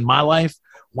past in my life,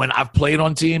 when I've played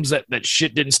on teams that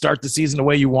shit didn't start the season the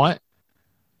way you want,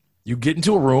 you get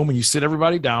into a room and you sit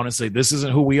everybody down and say, this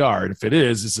isn't who we are. And if it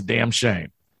is, it's a damn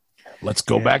shame. Let's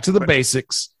go back to the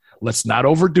basics. Let's not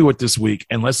overdo it this week.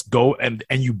 And let's go and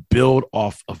you build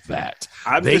off of that.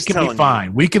 They can be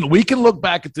fine. We can look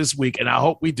back at this week, and I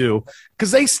hope we do.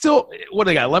 Because they still, what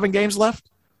they got, 11 games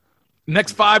left?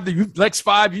 Next five,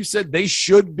 you said they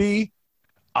should be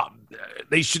at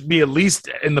least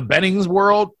in the betting's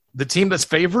world, the team that's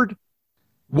favored.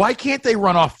 Why can't they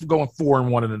run off going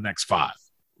 4-1 in the next 5?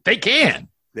 They can.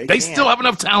 They still have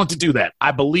enough talent to do that.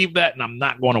 I believe that, and I'm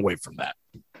not going away from that.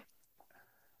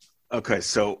 Okay,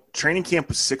 so training camp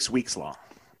was 6 weeks long.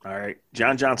 All right.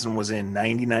 John Johnson was in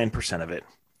 99% of it.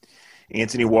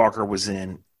 Anthony Walker was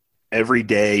in every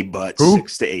day but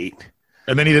 6 to 8.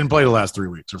 And then he didn't play the last 3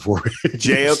 weeks or 4 weeks.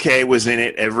 JOK was in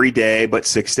it every day but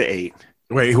 6 to 8.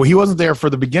 Wait, well, he wasn't there for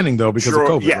the beginning, though, because of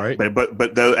COVID, right?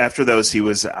 But after those, he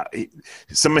was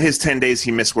some of his 10 days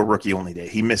he missed were rookie-only day.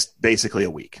 He missed basically a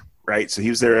week, right? So he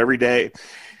was there every day.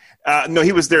 No,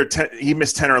 he was there. He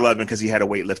missed 10 or 11 because he had a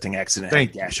weightlifting accident and a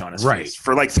gash on his face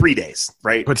for like 3 days,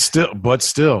 right? But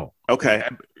still. Okay.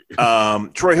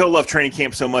 Troy Hill loved training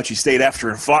camp so much he stayed after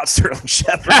and fought Sterling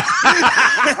Shepard.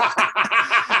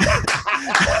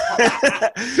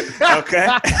 Okay.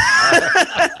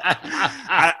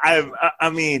 I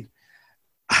mean,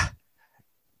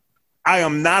 I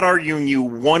am not arguing you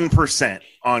 1%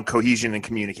 on cohesion and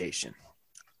communication.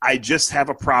 I just have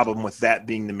a problem with that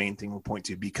being the main thing we'll point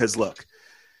to because, look,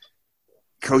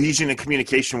 cohesion and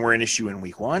communication were an issue in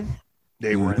week 1.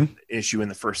 They were an issue in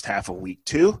the first half of week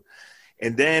 2.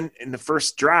 And then in the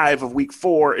first drive of week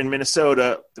 4 in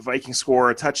Minnesota, the Vikings score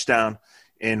a touchdown,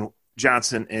 and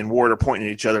Johnson and Ward are pointing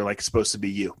at each other like it's supposed to be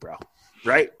you, bro.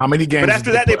 Right? How many games? But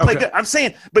after that, they played good. I'm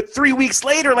saying, but 3 weeks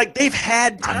later, like they've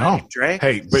had time, I know. Dre.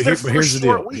 Hey, but here's the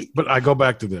deal. But I go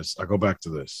back to this.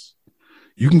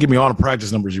 You can give me all the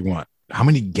practice numbers you want. How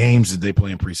many games did they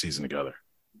play in preseason together?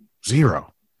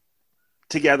 0.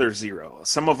 Together, 0.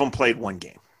 Some of them played 1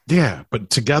 game. Yeah, but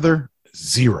together,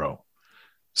 0.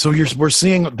 So we're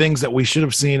seeing things that we should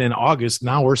have seen in August.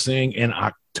 Now we're seeing in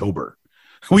October.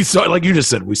 We saw, like you just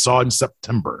said, we saw in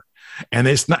September. And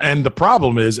it's not, and the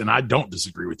problem is, and I don't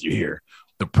disagree with you here,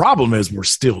 the problem is we're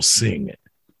still seeing it.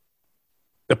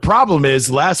 The problem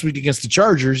is last week against the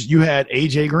Chargers, you had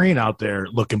AJ Green out there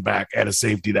looking back at a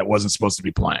safety that wasn't supposed to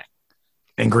be playing,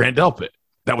 and Grant Delpit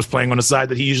that was playing on the side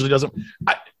that he usually doesn't.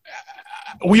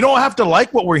 We don't have to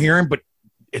like what we're hearing, but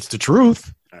it's the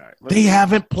truth. All right, they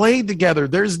haven't played together.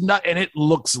 There's not, and it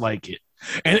looks like it.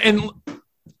 And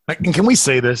can we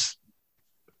say this?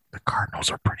 The Cardinals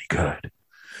are pretty good.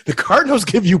 The Cardinals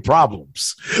give you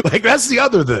problems. Like, that's the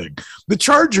other thing. The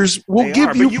Chargers will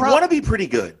give you problems. You want to be pretty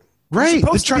good. Right. You're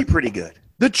supposed to be pretty good.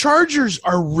 The Chargers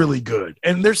are really good.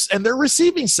 And their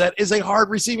receiving set is a hard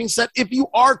receiving set if you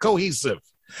are cohesive.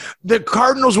 The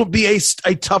Cardinals would be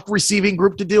a tough receiving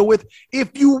group to deal with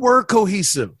if you were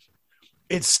cohesive.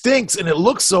 It stinks, and it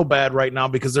looks so bad right now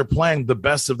because they're playing the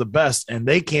best of the best, and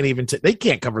they can't even they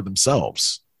can't cover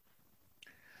themselves.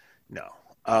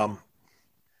 No.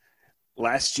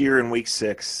 Last year in Week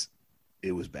 6,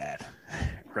 it was bad,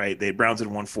 right? The Browns had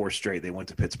won 4 straight. They went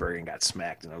to Pittsburgh and got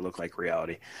smacked, and it looked like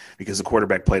reality because the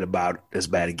quarterback played about as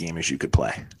bad a game as you could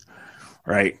play,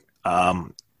 right?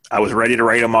 I was ready to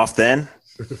write him off then.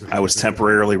 I was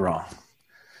temporarily wrong.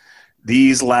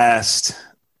 These last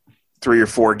 3 or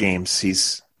 4 games, he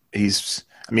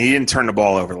didn't turn the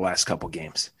ball over the last couple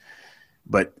games,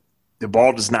 but the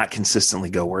ball does not consistently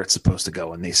go where it's supposed to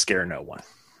go, and they scare no one.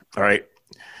 All right.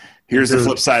 Here's the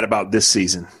flip side about this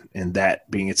season, and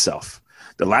that being itself.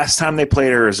 The last time they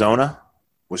played Arizona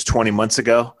was 20 months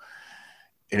ago,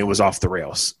 and it was off the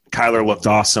rails. Kyler looked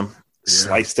awesome,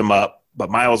 sliced him up, but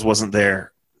Miles wasn't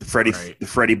there. The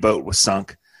Freddie boat was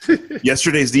sunk.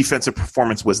 Yesterday's defensive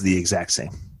performance was the exact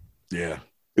same. Yeah.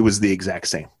 It was the exact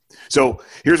same. So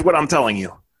here's what I'm telling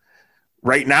you.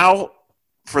 Right now,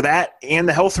 for that and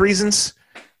the health reasons,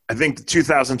 I think the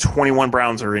 2021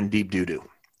 Browns are in deep doo-doo.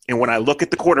 And when I look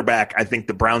at the quarterback, I think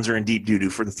the Browns are in deep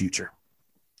doo-doo for the future.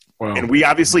 Wow. And we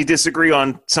obviously disagree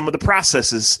on some of the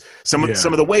processes, some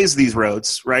of the ways these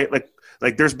roads, right? Like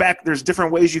there's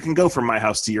different ways you can go from my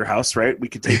house to your house, right? We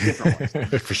could take different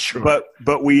ones. For sure.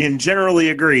 But we generally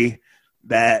agree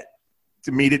that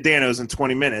to meet at Dano's in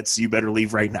 20 minutes, you better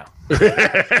leave right now.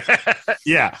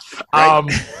 Yeah.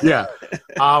 Right?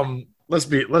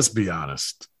 Let's be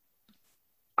honest.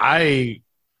 I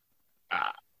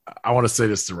want to say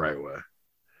this the right way.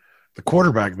 The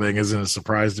quarterback thing isn't a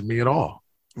surprise to me at all,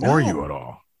 or you at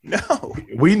all. No.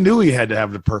 We knew he had to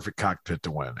have the perfect cockpit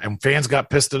to win, and fans got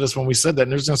pissed at us when we said that,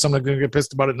 and there's someone going to get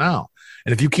pissed about it now.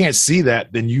 And if you can't see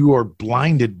that, then you are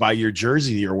blinded by your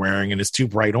jersey you're wearing, and it's too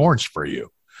bright orange for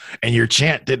you. And your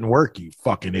chant didn't work, you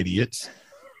fucking idiots.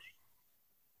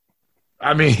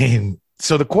 I mean,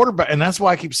 so the quarterback, and that's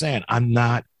why I keep saying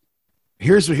I'll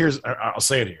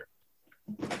say it here.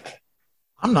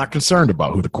 I'm not concerned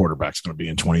about who the quarterback's going to be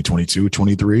in 2022,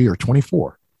 23, or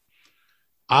 24.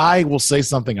 I will say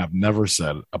something I've never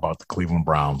said about the Cleveland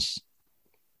Browns.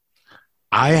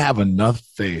 I have enough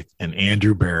faith in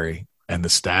Andrew Berry and the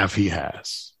staff he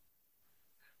has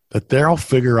that they'll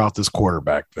figure out this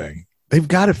quarterback thing. They've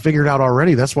got it figured out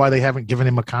already. That's why they haven't given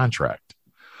him a contract.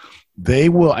 They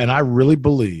will, and I really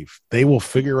believe they will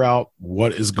figure out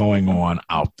what is going on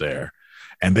out there,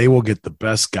 and they will get the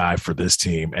best guy for this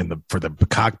team and for the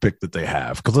cockpit that they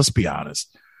have. Because let's be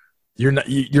honest,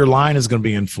 your line is going to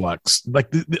be in flux.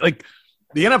 Like the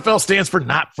NFL stands for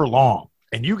not for long,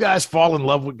 and you guys fall in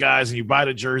love with guys and you buy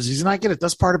the jerseys, and I get it.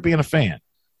 That's part of being a fan.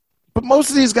 But most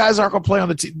of these guys aren't going to play on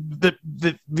the team.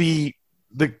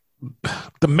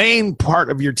 The main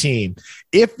part of your team,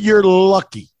 if you're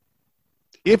lucky,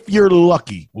 will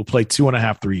play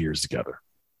 2.5, 3 years together.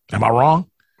 Am I wrong?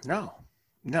 No.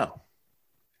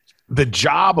 The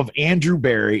job of Andrew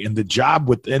Berry and the job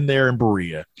within there in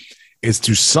Berea is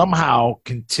to somehow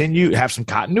continue, have some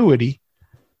continuity.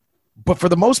 But for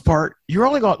the most part, you're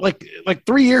only going like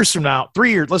 3 years from now,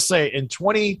 let's say in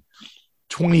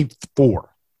 2024,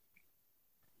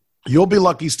 you'll be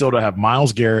lucky still to have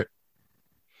Myles Garrett.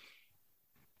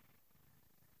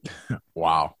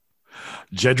 Wow.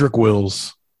 Jedrick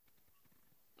Wills.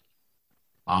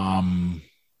 It's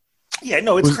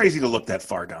crazy to look that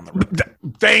far down the road.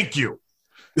 Thank you.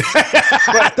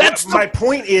 But that's my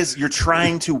point is you're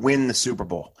trying to win the Super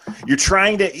Bowl. You're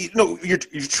trying to you're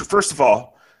first of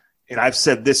all, and I've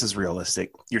said this is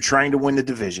realistic. You're trying to win the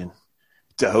division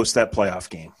to host that playoff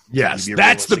game. Yes,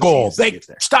 that's the goal.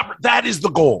 Stop. That is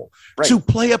the goal. Right. To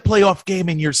play a playoff game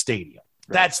in your stadium.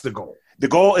 Right. That's the goal. The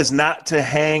goal is not to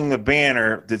hang the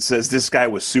banner that says this guy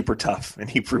was super tough and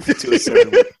he proved it to us every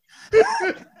week.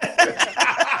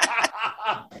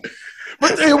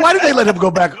 But why did they let him go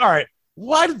back? All right.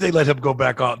 Why did they let him go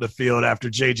back out in the field after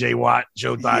J.J. Watt,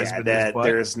 Joe Theismann? Yeah,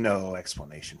 there's no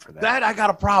explanation for that. That I got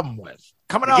a problem with.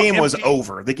 The game was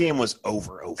over. The game was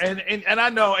over. And I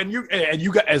know, and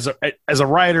you got as a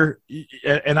writer,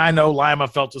 and I know Lima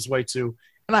felt this way too,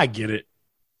 and I get it.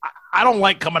 I don't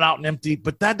like coming out and empty,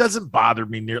 but that doesn't bother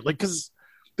me nearly because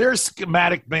there's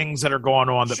schematic things that are going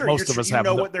on that most of us have.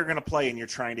 You know what they're going to play, and you're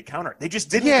trying to counter it. They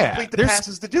just didn't complete the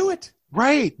passes to do it.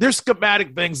 Right. There's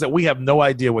schematic things that we have no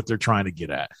idea what they're trying to get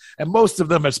at. And most of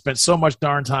them have spent so much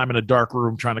darn time in a dark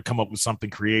room trying to come up with something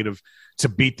creative to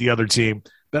beat the other team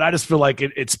that I just feel like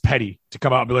it's petty to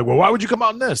come out and be like, well, why would you come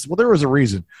out in this? Well, there was a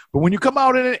reason. But when you come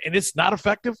out in it and it's not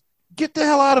effective, get the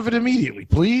hell out of it immediately,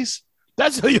 please.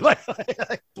 That's how you like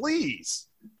please.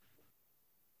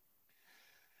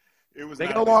 They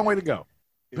got a long way to go.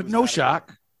 But no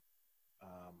shock.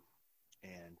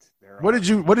 What did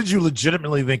you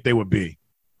legitimately think they would be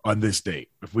on this date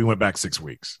if we went back 6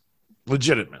 weeks?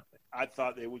 Legitimately. I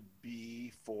thought they would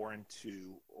be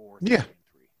 4-2 or 3-3. Yeah.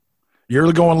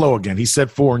 You're going low again. He said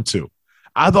 4-2.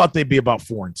 I thought they'd be about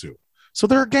 4-2. So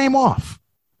they're a game off.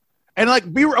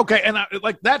 And be okay. And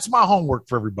that's my homework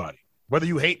for everybody. Whether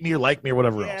you hate me or like me or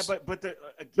whatever else. Yeah, but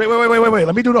wait.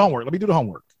 Let me do the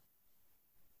homework.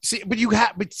 See,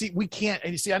 we can't.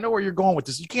 And you see, I know where you're going with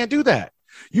this. You can't do that.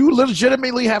 You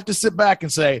legitimately have to sit back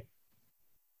and say,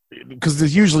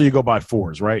 because usually you go by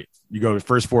fours, right? You go the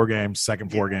first 4 games,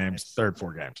 second 4 games, third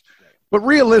 4 games. But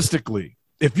realistically,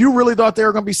 if you really thought they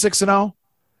were going to be 6-0,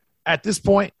 at this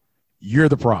point, you're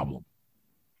the problem.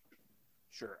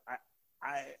 Sure.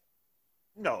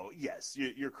 No, yes,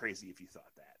 you're crazy if you thought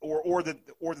that. Or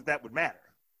that would matter,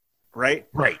 right?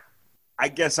 Right. I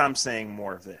guess I'm saying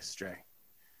more of this, Dre.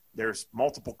 There's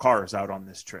multiple cars out on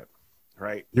this trip,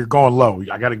 right? You're going low.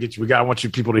 I got to get you. I want you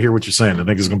people to hear what you're saying. I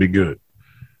think it's going to be good.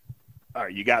 All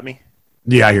right, you got me?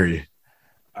 Yeah, I hear you.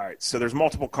 All right, so there's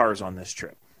multiple cars on this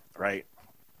trip, right?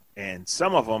 And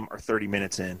some of them are 30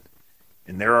 minutes in,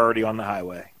 and they're already on the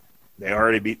highway. They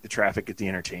already beat the traffic at the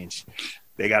interchange.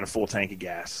 They got a full tank of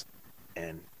gas,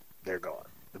 and they're going.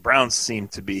 The Browns seem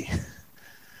to be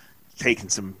taking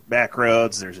some back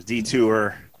roads. There's a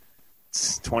detour.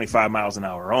 It's 25 miles an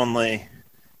hour only.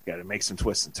 Got to make some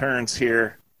twists and turns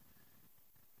here.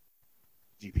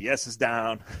 GPS is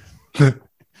down.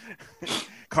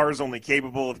 Car's only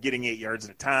capable of getting 8 yards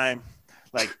at a time.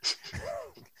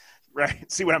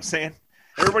 Right? See what I'm saying?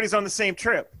 Everybody's on the same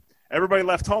trip. Everybody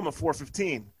left home at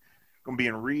 4:15. Going to be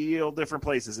in real different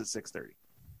places at 6:30.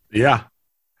 Yeah.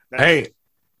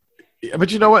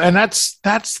 But you know what? And that's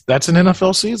an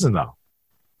NFL season, though.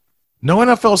 No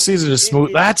NFL season is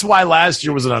smooth. That's why last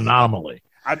year was an anomaly.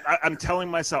 I'm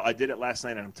telling myself, I did it last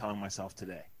night, and I'm telling myself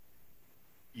today,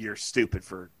 you're stupid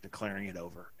for declaring it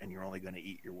over, and you're only going to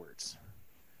eat your words.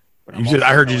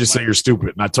 I heard you just say you're stupid,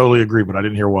 and I totally agree, but I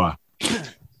didn't hear why.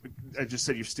 I just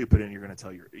said you're stupid, and you're going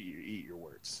to eat your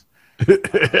words.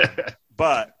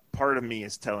 But part of me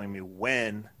is telling me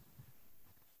when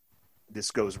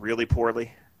this goes really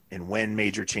poorly and when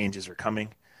major changes are coming,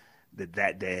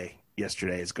 that day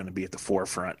yesterday is going to be at the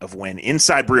forefront of when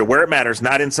inside Brio, where it matters,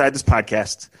 not inside this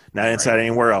podcast, not inside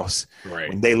anywhere else. Right.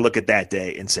 When they look at that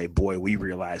day and say, boy, we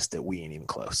realized that we ain't even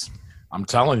close. I'm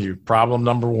telling you, problem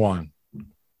number one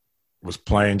was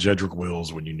playing Jedrick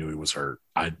Wills when you knew he was hurt.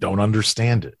 I don't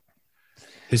understand it.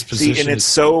 His position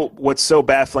what's so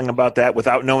baffling about that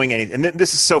without knowing anything. And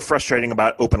this is so frustrating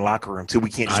about open locker room too. We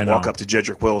can't just walk up to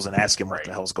Jedrick Wills and ask him what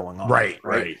the hell's going on.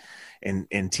 Right.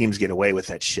 And teams get away with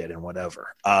that shit and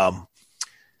whatever.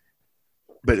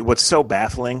 But what's so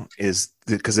baffling is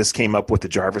because this came up with the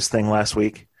Jarvis thing last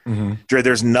week. Mm-hmm. Dre,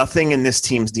 there's nothing in this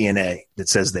team's DNA that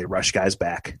says they rush guys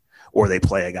back or they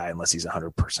play a guy unless he's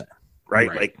 100%.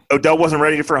 Right? Like Odell wasn't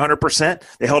ready for 100%.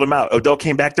 They held him out. Odell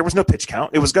came back. There was no pitch count.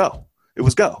 It was go.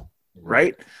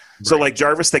 Right? So like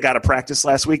Jarvis, they got to practice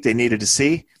last week. They needed to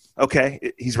see,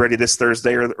 okay, he's ready this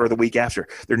Thursday or the week after.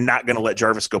 They're not going to let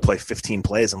Jarvis go play 15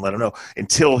 plays and let him know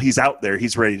until he's out there,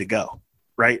 he's ready to go.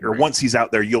 Right? Or once he's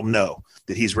out there, you'll know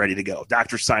that he's ready to go.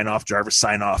 Doctors sign off, Jarvis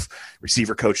sign off,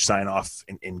 receiver coach sign off,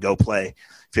 and go play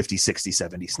 50, 60,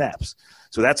 70 snaps.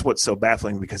 So that's what's so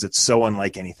baffling because it's so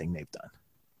unlike anything they've done.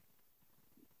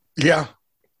 Yeah,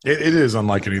 it is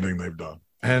unlike anything they've done.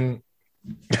 And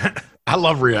I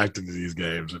love reacting to these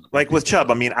games. Like with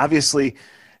Chubb, I mean, obviously,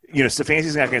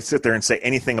 Stefanski's not going to sit there and say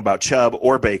anything about Chubb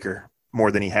or Baker more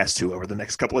than he has to over the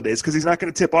next couple of days because he's not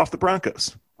going to tip off the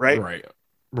Broncos, right?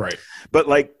 Right. But,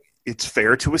 it's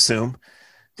fair to assume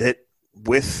that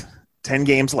with 10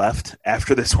 games left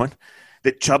after this one,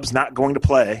 that Chubb's not going to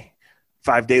play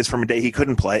 5 days from a day he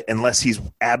couldn't play unless he's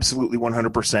absolutely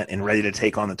 100% and ready to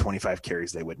take on the 25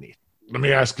 carries they would need. Let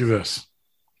me ask you this.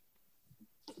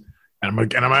 and I'm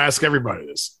gonna ask everybody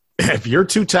this: if your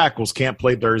two tackles can't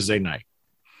play Thursday night,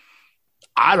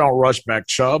 I don't rush back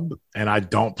Chubb and I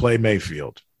don't play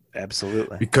Mayfield.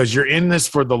 Absolutely, because you're in this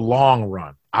for the long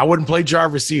run. I wouldn't play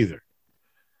Jarvis either.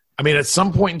 I mean, at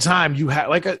some point in time, you have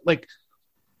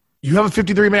you have a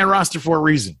 53-man roster for a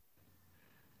reason.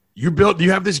 You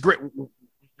have this great.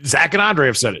 Zach and Andre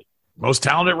have said it. Most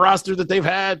talented roster that they've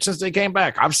had since they came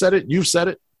back. I've said it. You've said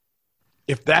it.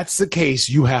 If that's the case,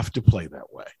 you have to play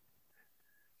that way.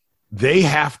 They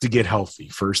have to get healthy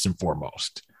first and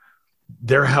foremost.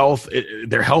 Their health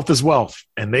is wealth,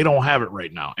 and they don't have it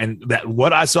right now. And that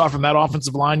what I saw from that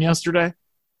offensive line yesterday,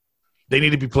 they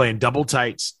need to be playing double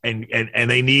tights, and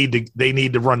they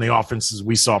need to run the offenses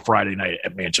we saw Friday night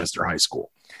at Manchester High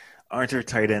School. Aren't their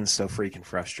tight ends so freaking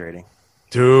frustrating,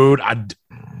 dude?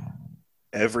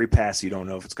 Every pass, you don't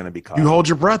know if it's going to be caught. You hold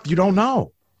your breath. You don't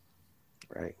know.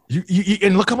 Right. You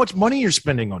and look how much money you're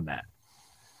spending on that.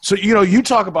 So, you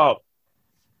talk about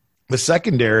the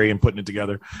secondary and putting it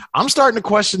together. I'm starting to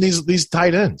question these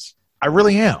tight ends. I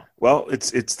really am. Well,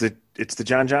 it's the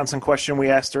John Johnson question we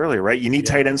asked earlier, right? You need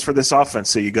tight ends for this offense,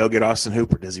 so you go get Austin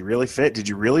Hooper. Does he really fit? Did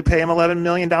you really pay him $11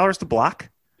 million to block?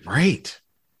 Right.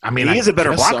 I mean, he is a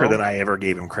better blocker than I ever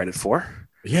gave him credit for.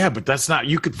 Yeah, but that's not.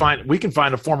 We can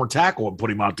find a former tackle and put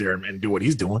him out there and do what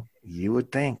he's doing. You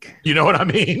would think. You know what I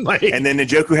mean? And then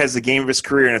Njoku has the game of his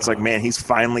career, and it's like, man, he's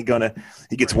finally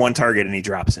he gets one target and he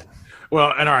drops it.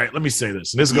 Well, and all right, let me say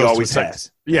this. And this goes always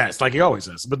has. Yeah, it's like he always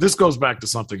has. But this goes back to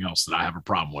something else that I have a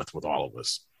problem with all of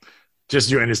this. It's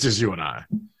just you and I.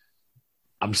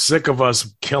 I'm sick of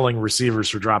us killing receivers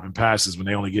for dropping passes when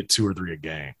they only get 2 or 3 a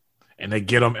game, and they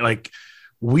get them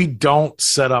we don't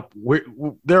set up.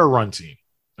 They're a run team,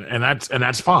 and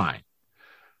that's fine.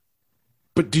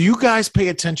 But do you guys pay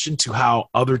attention to how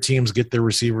other teams get their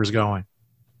receivers going?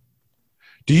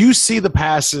 Do you see the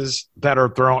passes that are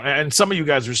thrown? And some of you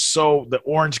guys the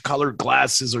orange-colored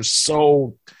glasses are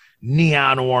so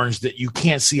neon orange that you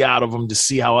can't see out of them to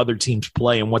see how other teams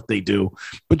play and what they do.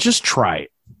 But just try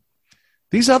it.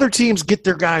 These other teams get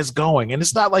their guys going, and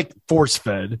it's not like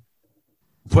force-fed.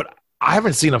 But I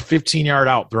haven't seen a 15-yard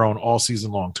out thrown all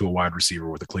season long to a wide receiver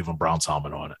with a Cleveland Browns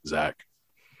helmet on it, Zach.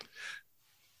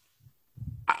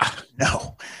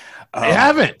 No. I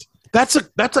haven't. That's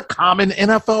a common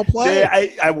NFL play. Yeah,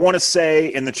 I want to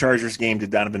say in the Chargers game to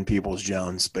Donovan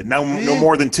Peoples-Jones, but no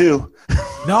more than 2.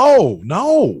 No.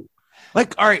 All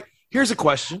right, here's a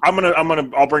question.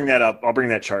 I'll bring that up. I'll bring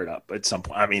that chart up at some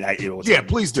point. I mean,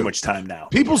 please do. Too much time now.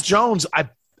 Peoples-Jones, I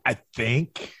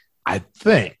think has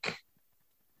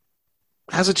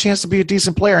a chance to be a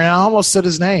decent player. And I almost said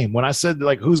his name when I said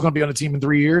who's going to be on the team in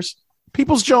 3 years.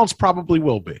 Peoples-Jones probably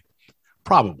will be.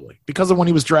 Probably because of when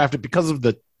he was drafted, because of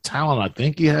the talent I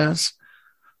think he has.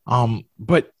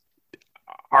 But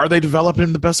are they developing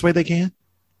him the best way they can?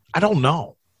 I don't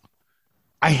know.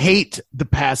 I hate the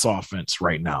pass offense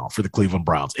right now for the Cleveland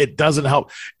Browns. It doesn't help.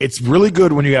 It's really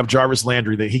good when you have Jarvis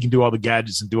Landry that he can do all the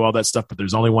gadgets and do all that stuff, but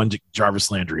there's only one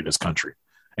Jarvis Landry in this country.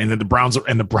 And then the Browns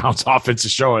offense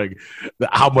is showing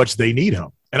how much they need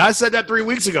him. And I said that 3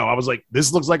 weeks ago. I was like,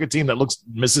 this looks like a team that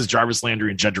misses Jarvis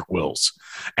Landry and Jedrick Wills.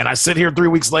 And I sit here 3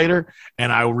 weeks later,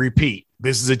 and I will repeat,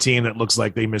 this is a team that looks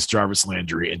like they miss Jarvis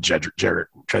Landry and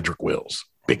Jedrick Wills.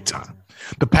 Big time.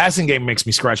 The passing game makes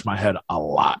me scratch my head a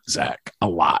lot, Zach, a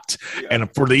lot. Yeah.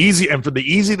 And for the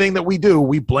easy thing that we do,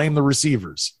 we blame the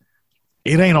receivers.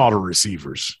 It ain't all the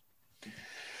receivers.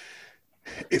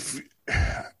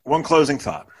 One closing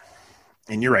thought.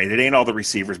 And you're right, it ain't all the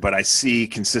receivers, but I see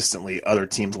consistently other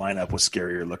teams line up with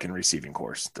scarier looking receiving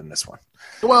cores than this one.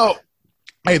 Well,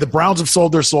 hey, the Browns have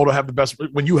sold their soul to have the best.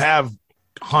 When you have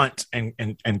Hunt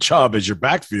and Chubb as your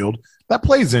backfield, that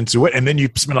plays into it. And then you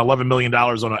spend $11 million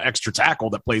on an extra tackle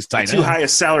that plays tight end. The 2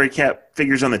 highest salary cap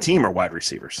figures on the team are wide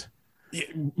receivers. Yeah,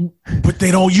 but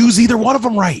they don't use either one of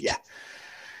them right.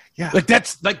 Yeah.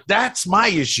 That's my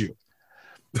issue.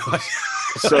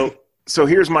 So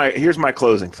here's my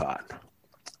closing thought.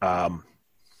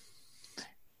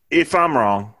 If I'm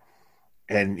wrong,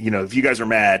 and if you guys are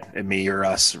mad at me or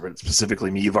us, or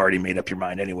specifically me, you've already made up your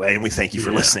mind anyway, and we thank you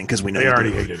for listening because we know they you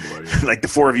already hate anybody. Like the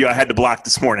 4 of you I had to block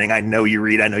this morning. I know you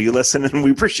read, I know you listen, and we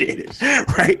appreciate it,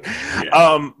 right?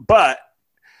 Yeah. But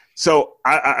so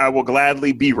I will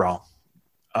gladly be wrong,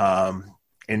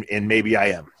 and maybe I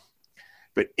am.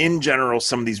 But in general,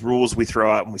 some of these rules we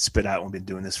throw out and we spit out, and we've been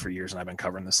doing this for years, and I've been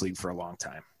covering this league for a long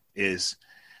time, is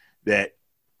that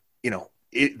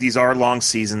these are long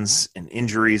seasons and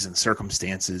injuries and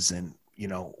circumstances, and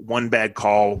one bad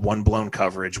call, one blown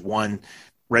coverage, one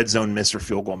red zone miss or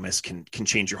field goal miss can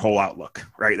change your whole outlook,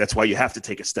 right? That's why you have to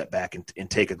take a step back and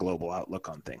take a global outlook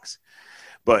on things.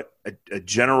 But a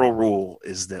general rule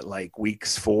is that like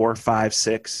weeks 4, 5,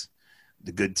 6,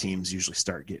 the good teams usually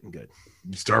start getting good.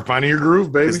 You start finding your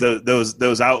groove, baby. Because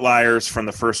those outliers from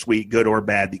the first week, good or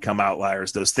bad, become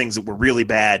outliers. Those things that were really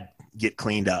bad get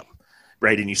cleaned up,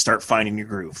 right? And you start finding your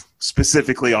groove,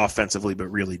 specifically offensively, but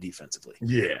really defensively.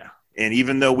 Yeah. And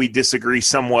even though we disagree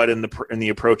somewhat in the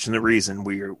approach and the reason,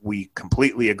 we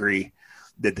completely agree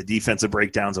that the defensive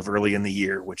breakdowns of early in the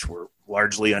year, which were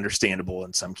largely understandable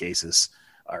in some cases,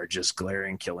 are just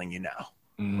glaring, killing you now,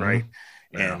 right?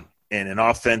 Yeah. And an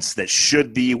offense that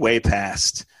should be way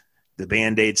past the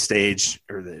Band-Aid stage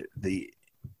or the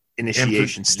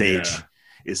initiation stage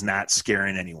is not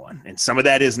scaring anyone. And some of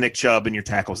that is Nick Chubb and your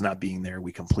tackles not being there.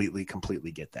 We completely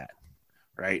get that,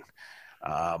 right?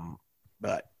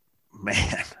 But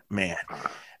man,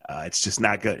 it's just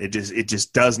not good. It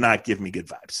just does not give me good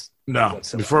vibes. No,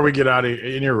 whatsoever. Before we get out of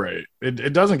here, and you're right,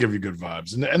 it doesn't give you good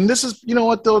vibes. And this is, you know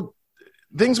what, though?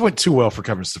 Things went too well for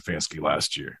Kevin Stefanski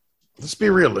last year. Let's be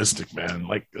realistic, man.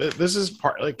 Like, this is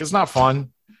it's not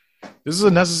fun. This is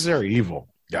a necessary evil,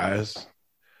 guys.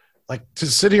 Like, to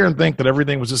sit here and think that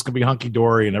everything was just going to be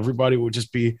hunky-dory and everybody would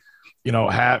just be, you know,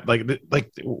 I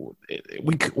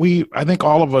think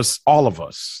all of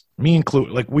us, me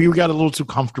included, like, we got a little too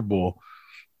comfortable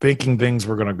thinking things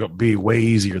were going to be way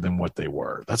easier than what they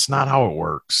were. That's not how it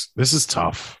works. This is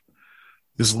tough.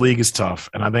 This league is tough.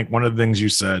 And I think one of the things you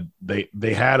said,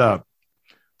 they had a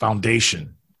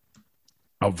foundation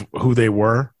of who they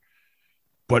were.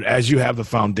 But as you have the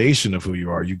foundation of who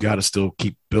you are, you got to still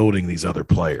keep building these other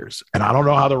players. And I don't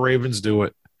know how the Ravens do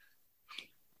it.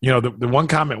 You know, the one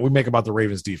comment we make about the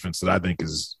Ravens defense that I think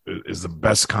is the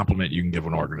best compliment you can give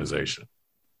an organization.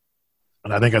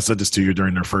 And I think I said this to you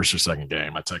during their first or second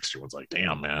game. I texted you, was like,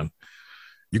 damn, man,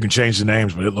 you can change the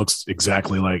names, but it looks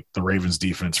exactly like the Ravens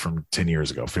defense from 10 years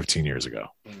ago, 15 years ago.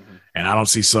 Mm-hmm. And I don't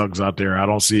see Suggs out there. I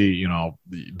don't see, you know,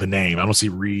 the name. I don't see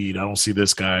Reed. I don't see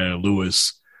this guy,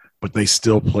 Lewis. But they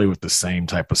still play with the same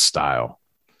type of style.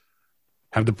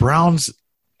 Have the Browns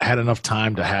had enough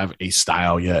time to have a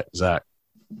style yet, Zach?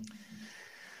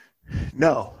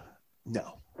 No.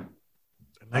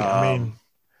 I mean,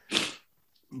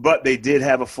 but they did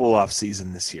have a full off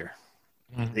season this year.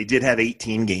 Mm-hmm. They did have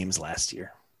 18 games last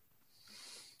year,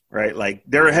 right? Like,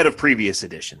 they're ahead of previous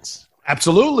editions.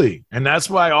 Absolutely. And that's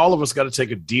why all of us got to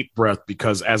take a deep breath,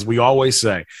 because as we always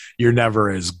say, you're never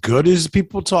as good as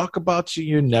people talk about you.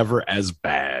 You're never as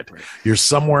bad. Right. You're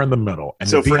somewhere in the middle. And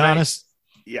so to be honest,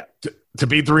 to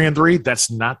be 3-3, that's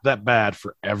not that bad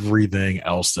for everything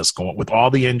else that's going with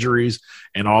all the injuries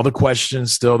and all the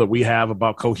questions still that we have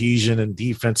about cohesion and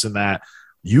defense and that.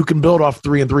 You can build off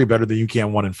 3-3 better than you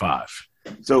can 1-5.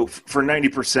 So for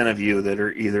 90% of you that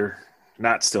are either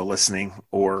not still listening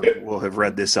or will have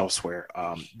read this elsewhere,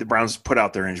 the Browns put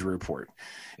out their injury report.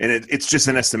 And it's just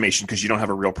an estimation because you don't have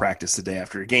a real practice the day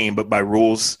after a game. But by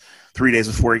rules, 3 days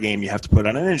before a game, you have to put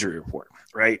on an injury report,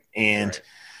 right? And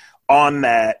on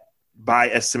that, by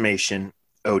estimation,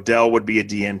 Odell would be a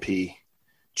DNP.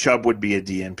 Chubb would be a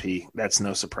DNP. That's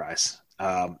no surprise.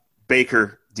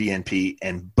 Baker, DNP,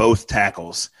 and both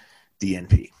tackles,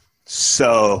 DNP.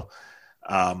 So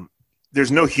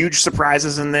there's no huge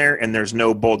surprises in there, and there's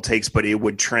no bold takes, but it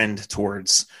would trend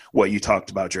towards what you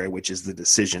talked about, Dre, which is the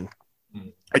decision,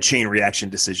 a chain reaction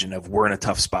decision of we're in a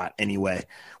tough spot anyway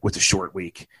with a short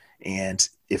week. And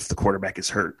if the quarterback is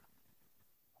hurt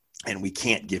and we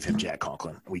can't give him Jack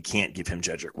Conklin, we can't give him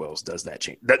Jedrick Wills, does that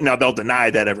change? Now, they'll deny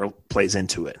that ever plays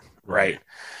into it, right?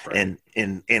 And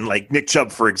like Nick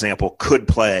Chubb, for example, could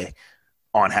play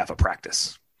on half a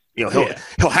practice. You know,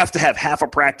 he'll have to have half a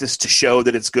practice to show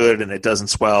that it's good and it doesn't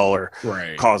swell or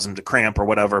cause him to cramp or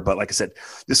whatever. But like I said,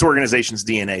 this organization's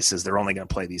DNA says they're only going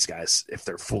to play these guys if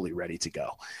they're fully ready to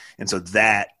go. And so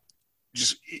that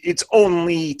it's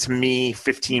only, to me,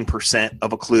 15%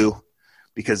 of a clue,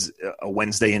 because a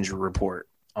Wednesday injury report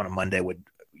on a Monday would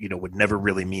never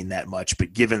really mean that much.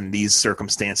 But given these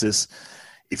circumstances,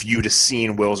 if you'd have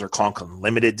seen Wills or Conklin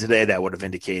limited today, that would have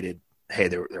indicated, hey,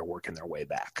 they're working their way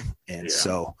back. And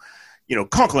so,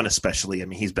 Conklin especially, I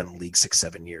mean, he's been in the league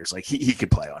 6-7 years. Like, he could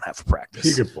play on half a practice.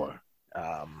 He could play.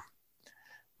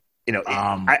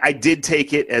 I did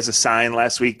take it as a sign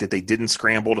last week that they didn't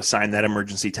scramble to sign that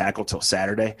emergency tackle till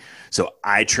Saturday. So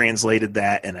I translated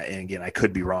that, and again, I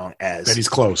could be wrong, as that he's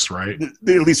close, right? At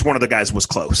least one of the guys was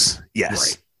close.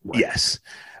 Yes. Right. Yes.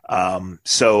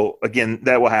 So again,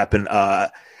 that will happen.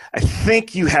 I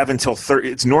think you have until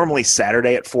it's normally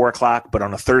Saturday at 4:00, but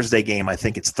on a Thursday game, I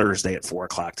think it's Thursday at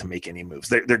 4:00 to make any moves.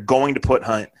 They're going to put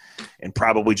Hunt and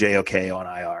probably JOK on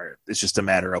IR. It's just a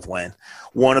matter of when.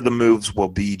 One of the moves will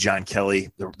be John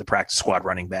Kelly, the practice squad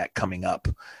running back, coming up.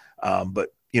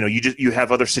 But you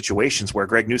have other situations where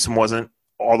Greg Newsome wasn't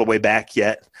all the way back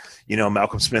yet.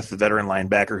 Malcolm Smith, the veteran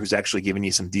linebacker who's actually giving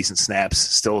you some decent snaps,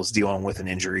 still is dealing with an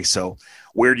injury. So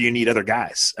where do you need other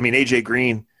guys? I mean, AJ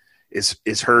Green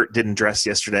is hurt, didn't dress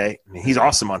yesterday. I mean, he's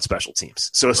awesome on special teams.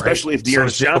 So especially if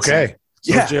Dearness Johnson. Okay.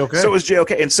 So is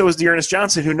JOK. And so is Dearness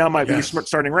Johnson, who now might be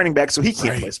starting running back, so he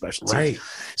can't play special teams. Right.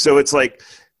 So it's like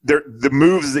the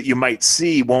moves that you might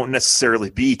see won't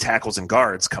necessarily be tackles and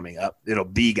guards coming up. It'll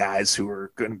be guys who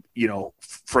are going to,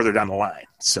 further down the line.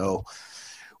 So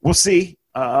we'll see.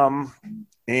 And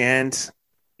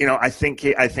I think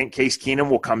Case Keenum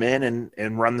will come in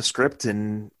and run the script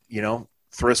and,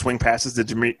 throw swing passes to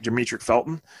Demetric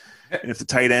Felton. And if the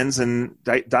tight ends and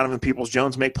Donovan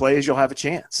Peoples-Jones make plays, you'll have a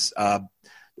chance. The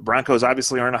Broncos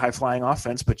obviously aren't a high-flying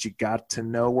offense, but you got to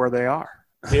know where they are.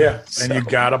 Yeah, and you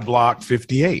got to block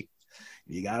 58.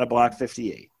 You got to block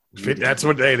 58. That's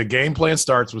what the game plan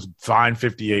starts with. Find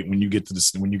 58 when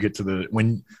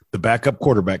the backup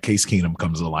quarterback Case Keenum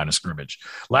comes to the line of scrimmage.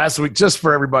 Last week, just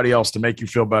for everybody else to make you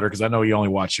feel better, because I know you only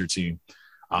watch your team.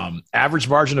 Average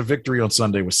margin of victory on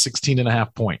Sunday was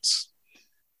 16.5 points.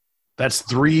 That's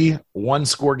 3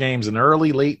 one-score games in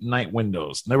early, late night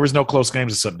windows. There was no close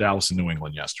games except Dallas and New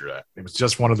England yesterday. It was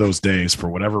just one of those days for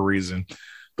whatever reason.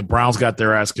 The Browns got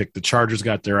their ass kicked. The Chargers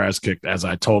got their ass kicked, as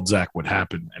I told Zach would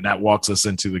happen. And that walks us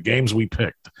into the games we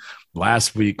picked.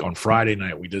 Last week on Friday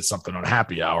night, we did something on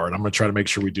Happy Hour, and I'm going to try to make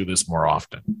sure we do this more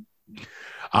often.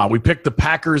 We picked the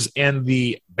Packers and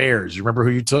the Bears. You remember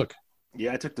who you took?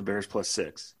 Yeah, I took the Bears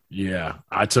 +6. Yeah,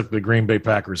 I took the Green Bay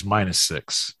Packers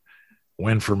 -6.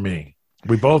 Win for me.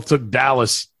 We both took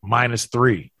Dallas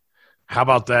 -3. How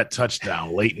about that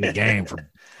touchdown late in the game?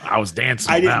 I was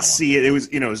dancing. I didn't see it. It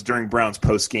was during Browns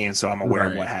post game, so I'm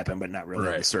aware of what happened, but not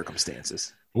really the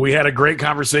circumstances. We had a great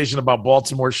conversation about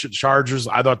Baltimore Chargers.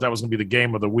 I thought that was going to be the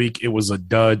game of the week. It was a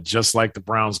dud, just like the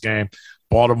Browns game.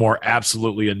 Baltimore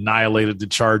absolutely annihilated the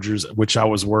Chargers, which I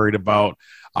was worried about.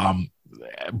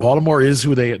 Baltimore is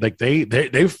who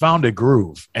they've found a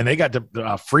groove, and they got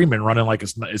Freeman running like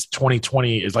it's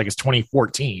 2020 is like it's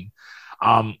 2014.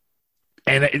 And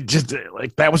it just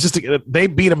that was just they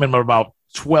beat them in about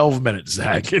 12 minutes,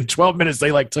 Zach. In 12 minutes,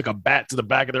 they took a bat to the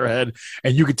back of their head,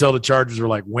 and you could tell the Chargers were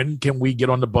like, when can we get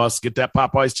on the bus, get that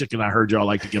Popeye's chicken I heard y'all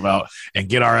like to give out, and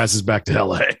get our asses back to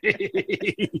L.A.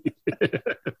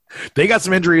 They got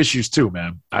some injury issues too,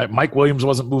 man. Mike Williams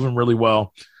wasn't moving really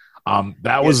well.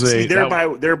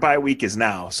 Their bye week is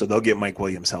now, so they'll get Mike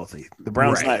Williams healthy. The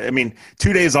Browns,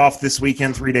 2 days off this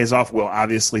weekend, 3 days off will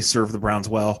obviously serve the Browns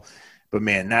well. But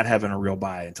man, not having a real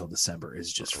bye until December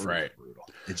is just brutal.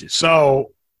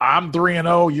 So I'm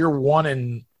 3-0. You're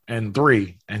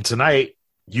 1-3, and tonight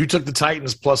you took the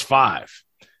Titans +5,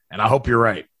 and I hope you're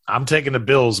right. I'm taking the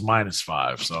Bills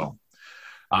 -5. So,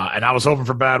 and I was hoping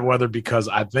for bad weather because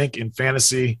I think in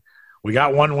fantasy we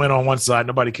got one win on one side.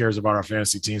 Nobody cares about our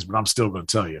fantasy teams, but I'm still going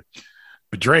to tell you.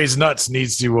 But Dre's nuts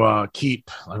needs to keep.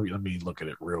 Let me look at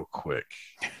it real quick.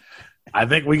 I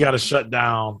think we got to shut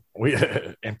down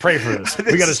and pray for this.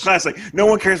 We got to classic. No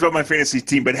one cares about my fantasy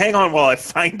team, but hang on while I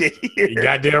find it here. You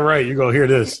goddamn right. You're going to hear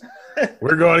this.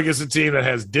 We're going against a team that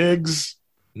has Diggs,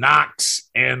 Knox,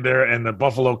 and the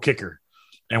Buffalo kicker,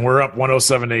 and we're up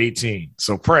 107-18.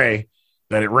 So pray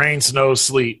that it rains, snows,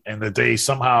 sleet, and that they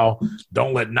somehow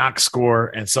don't let Knox score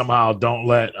and somehow don't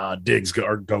let Diggs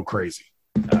go crazy.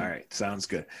 All right, sounds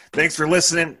good. Thanks for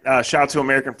listening. Shout out to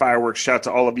American Fireworks. Shout out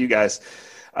to all of you guys.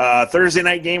 Thursday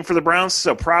night game for the Browns,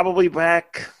 so probably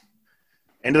back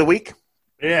end of the week.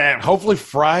 Yeah, hopefully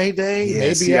Friday. Yeah,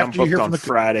 maybe after you hear from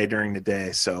Friday during the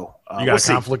day. So you got a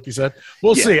conflict, you said?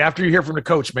 We'll see. After you hear from the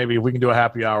coach, maybe if we can do a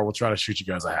happy hour, we'll try to shoot you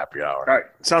guys a happy hour. All right,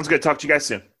 sounds good. Talk to you guys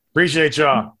soon. Appreciate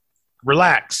y'all.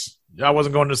 Relax. Y'all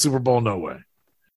wasn't going to the Super Bowl, no way.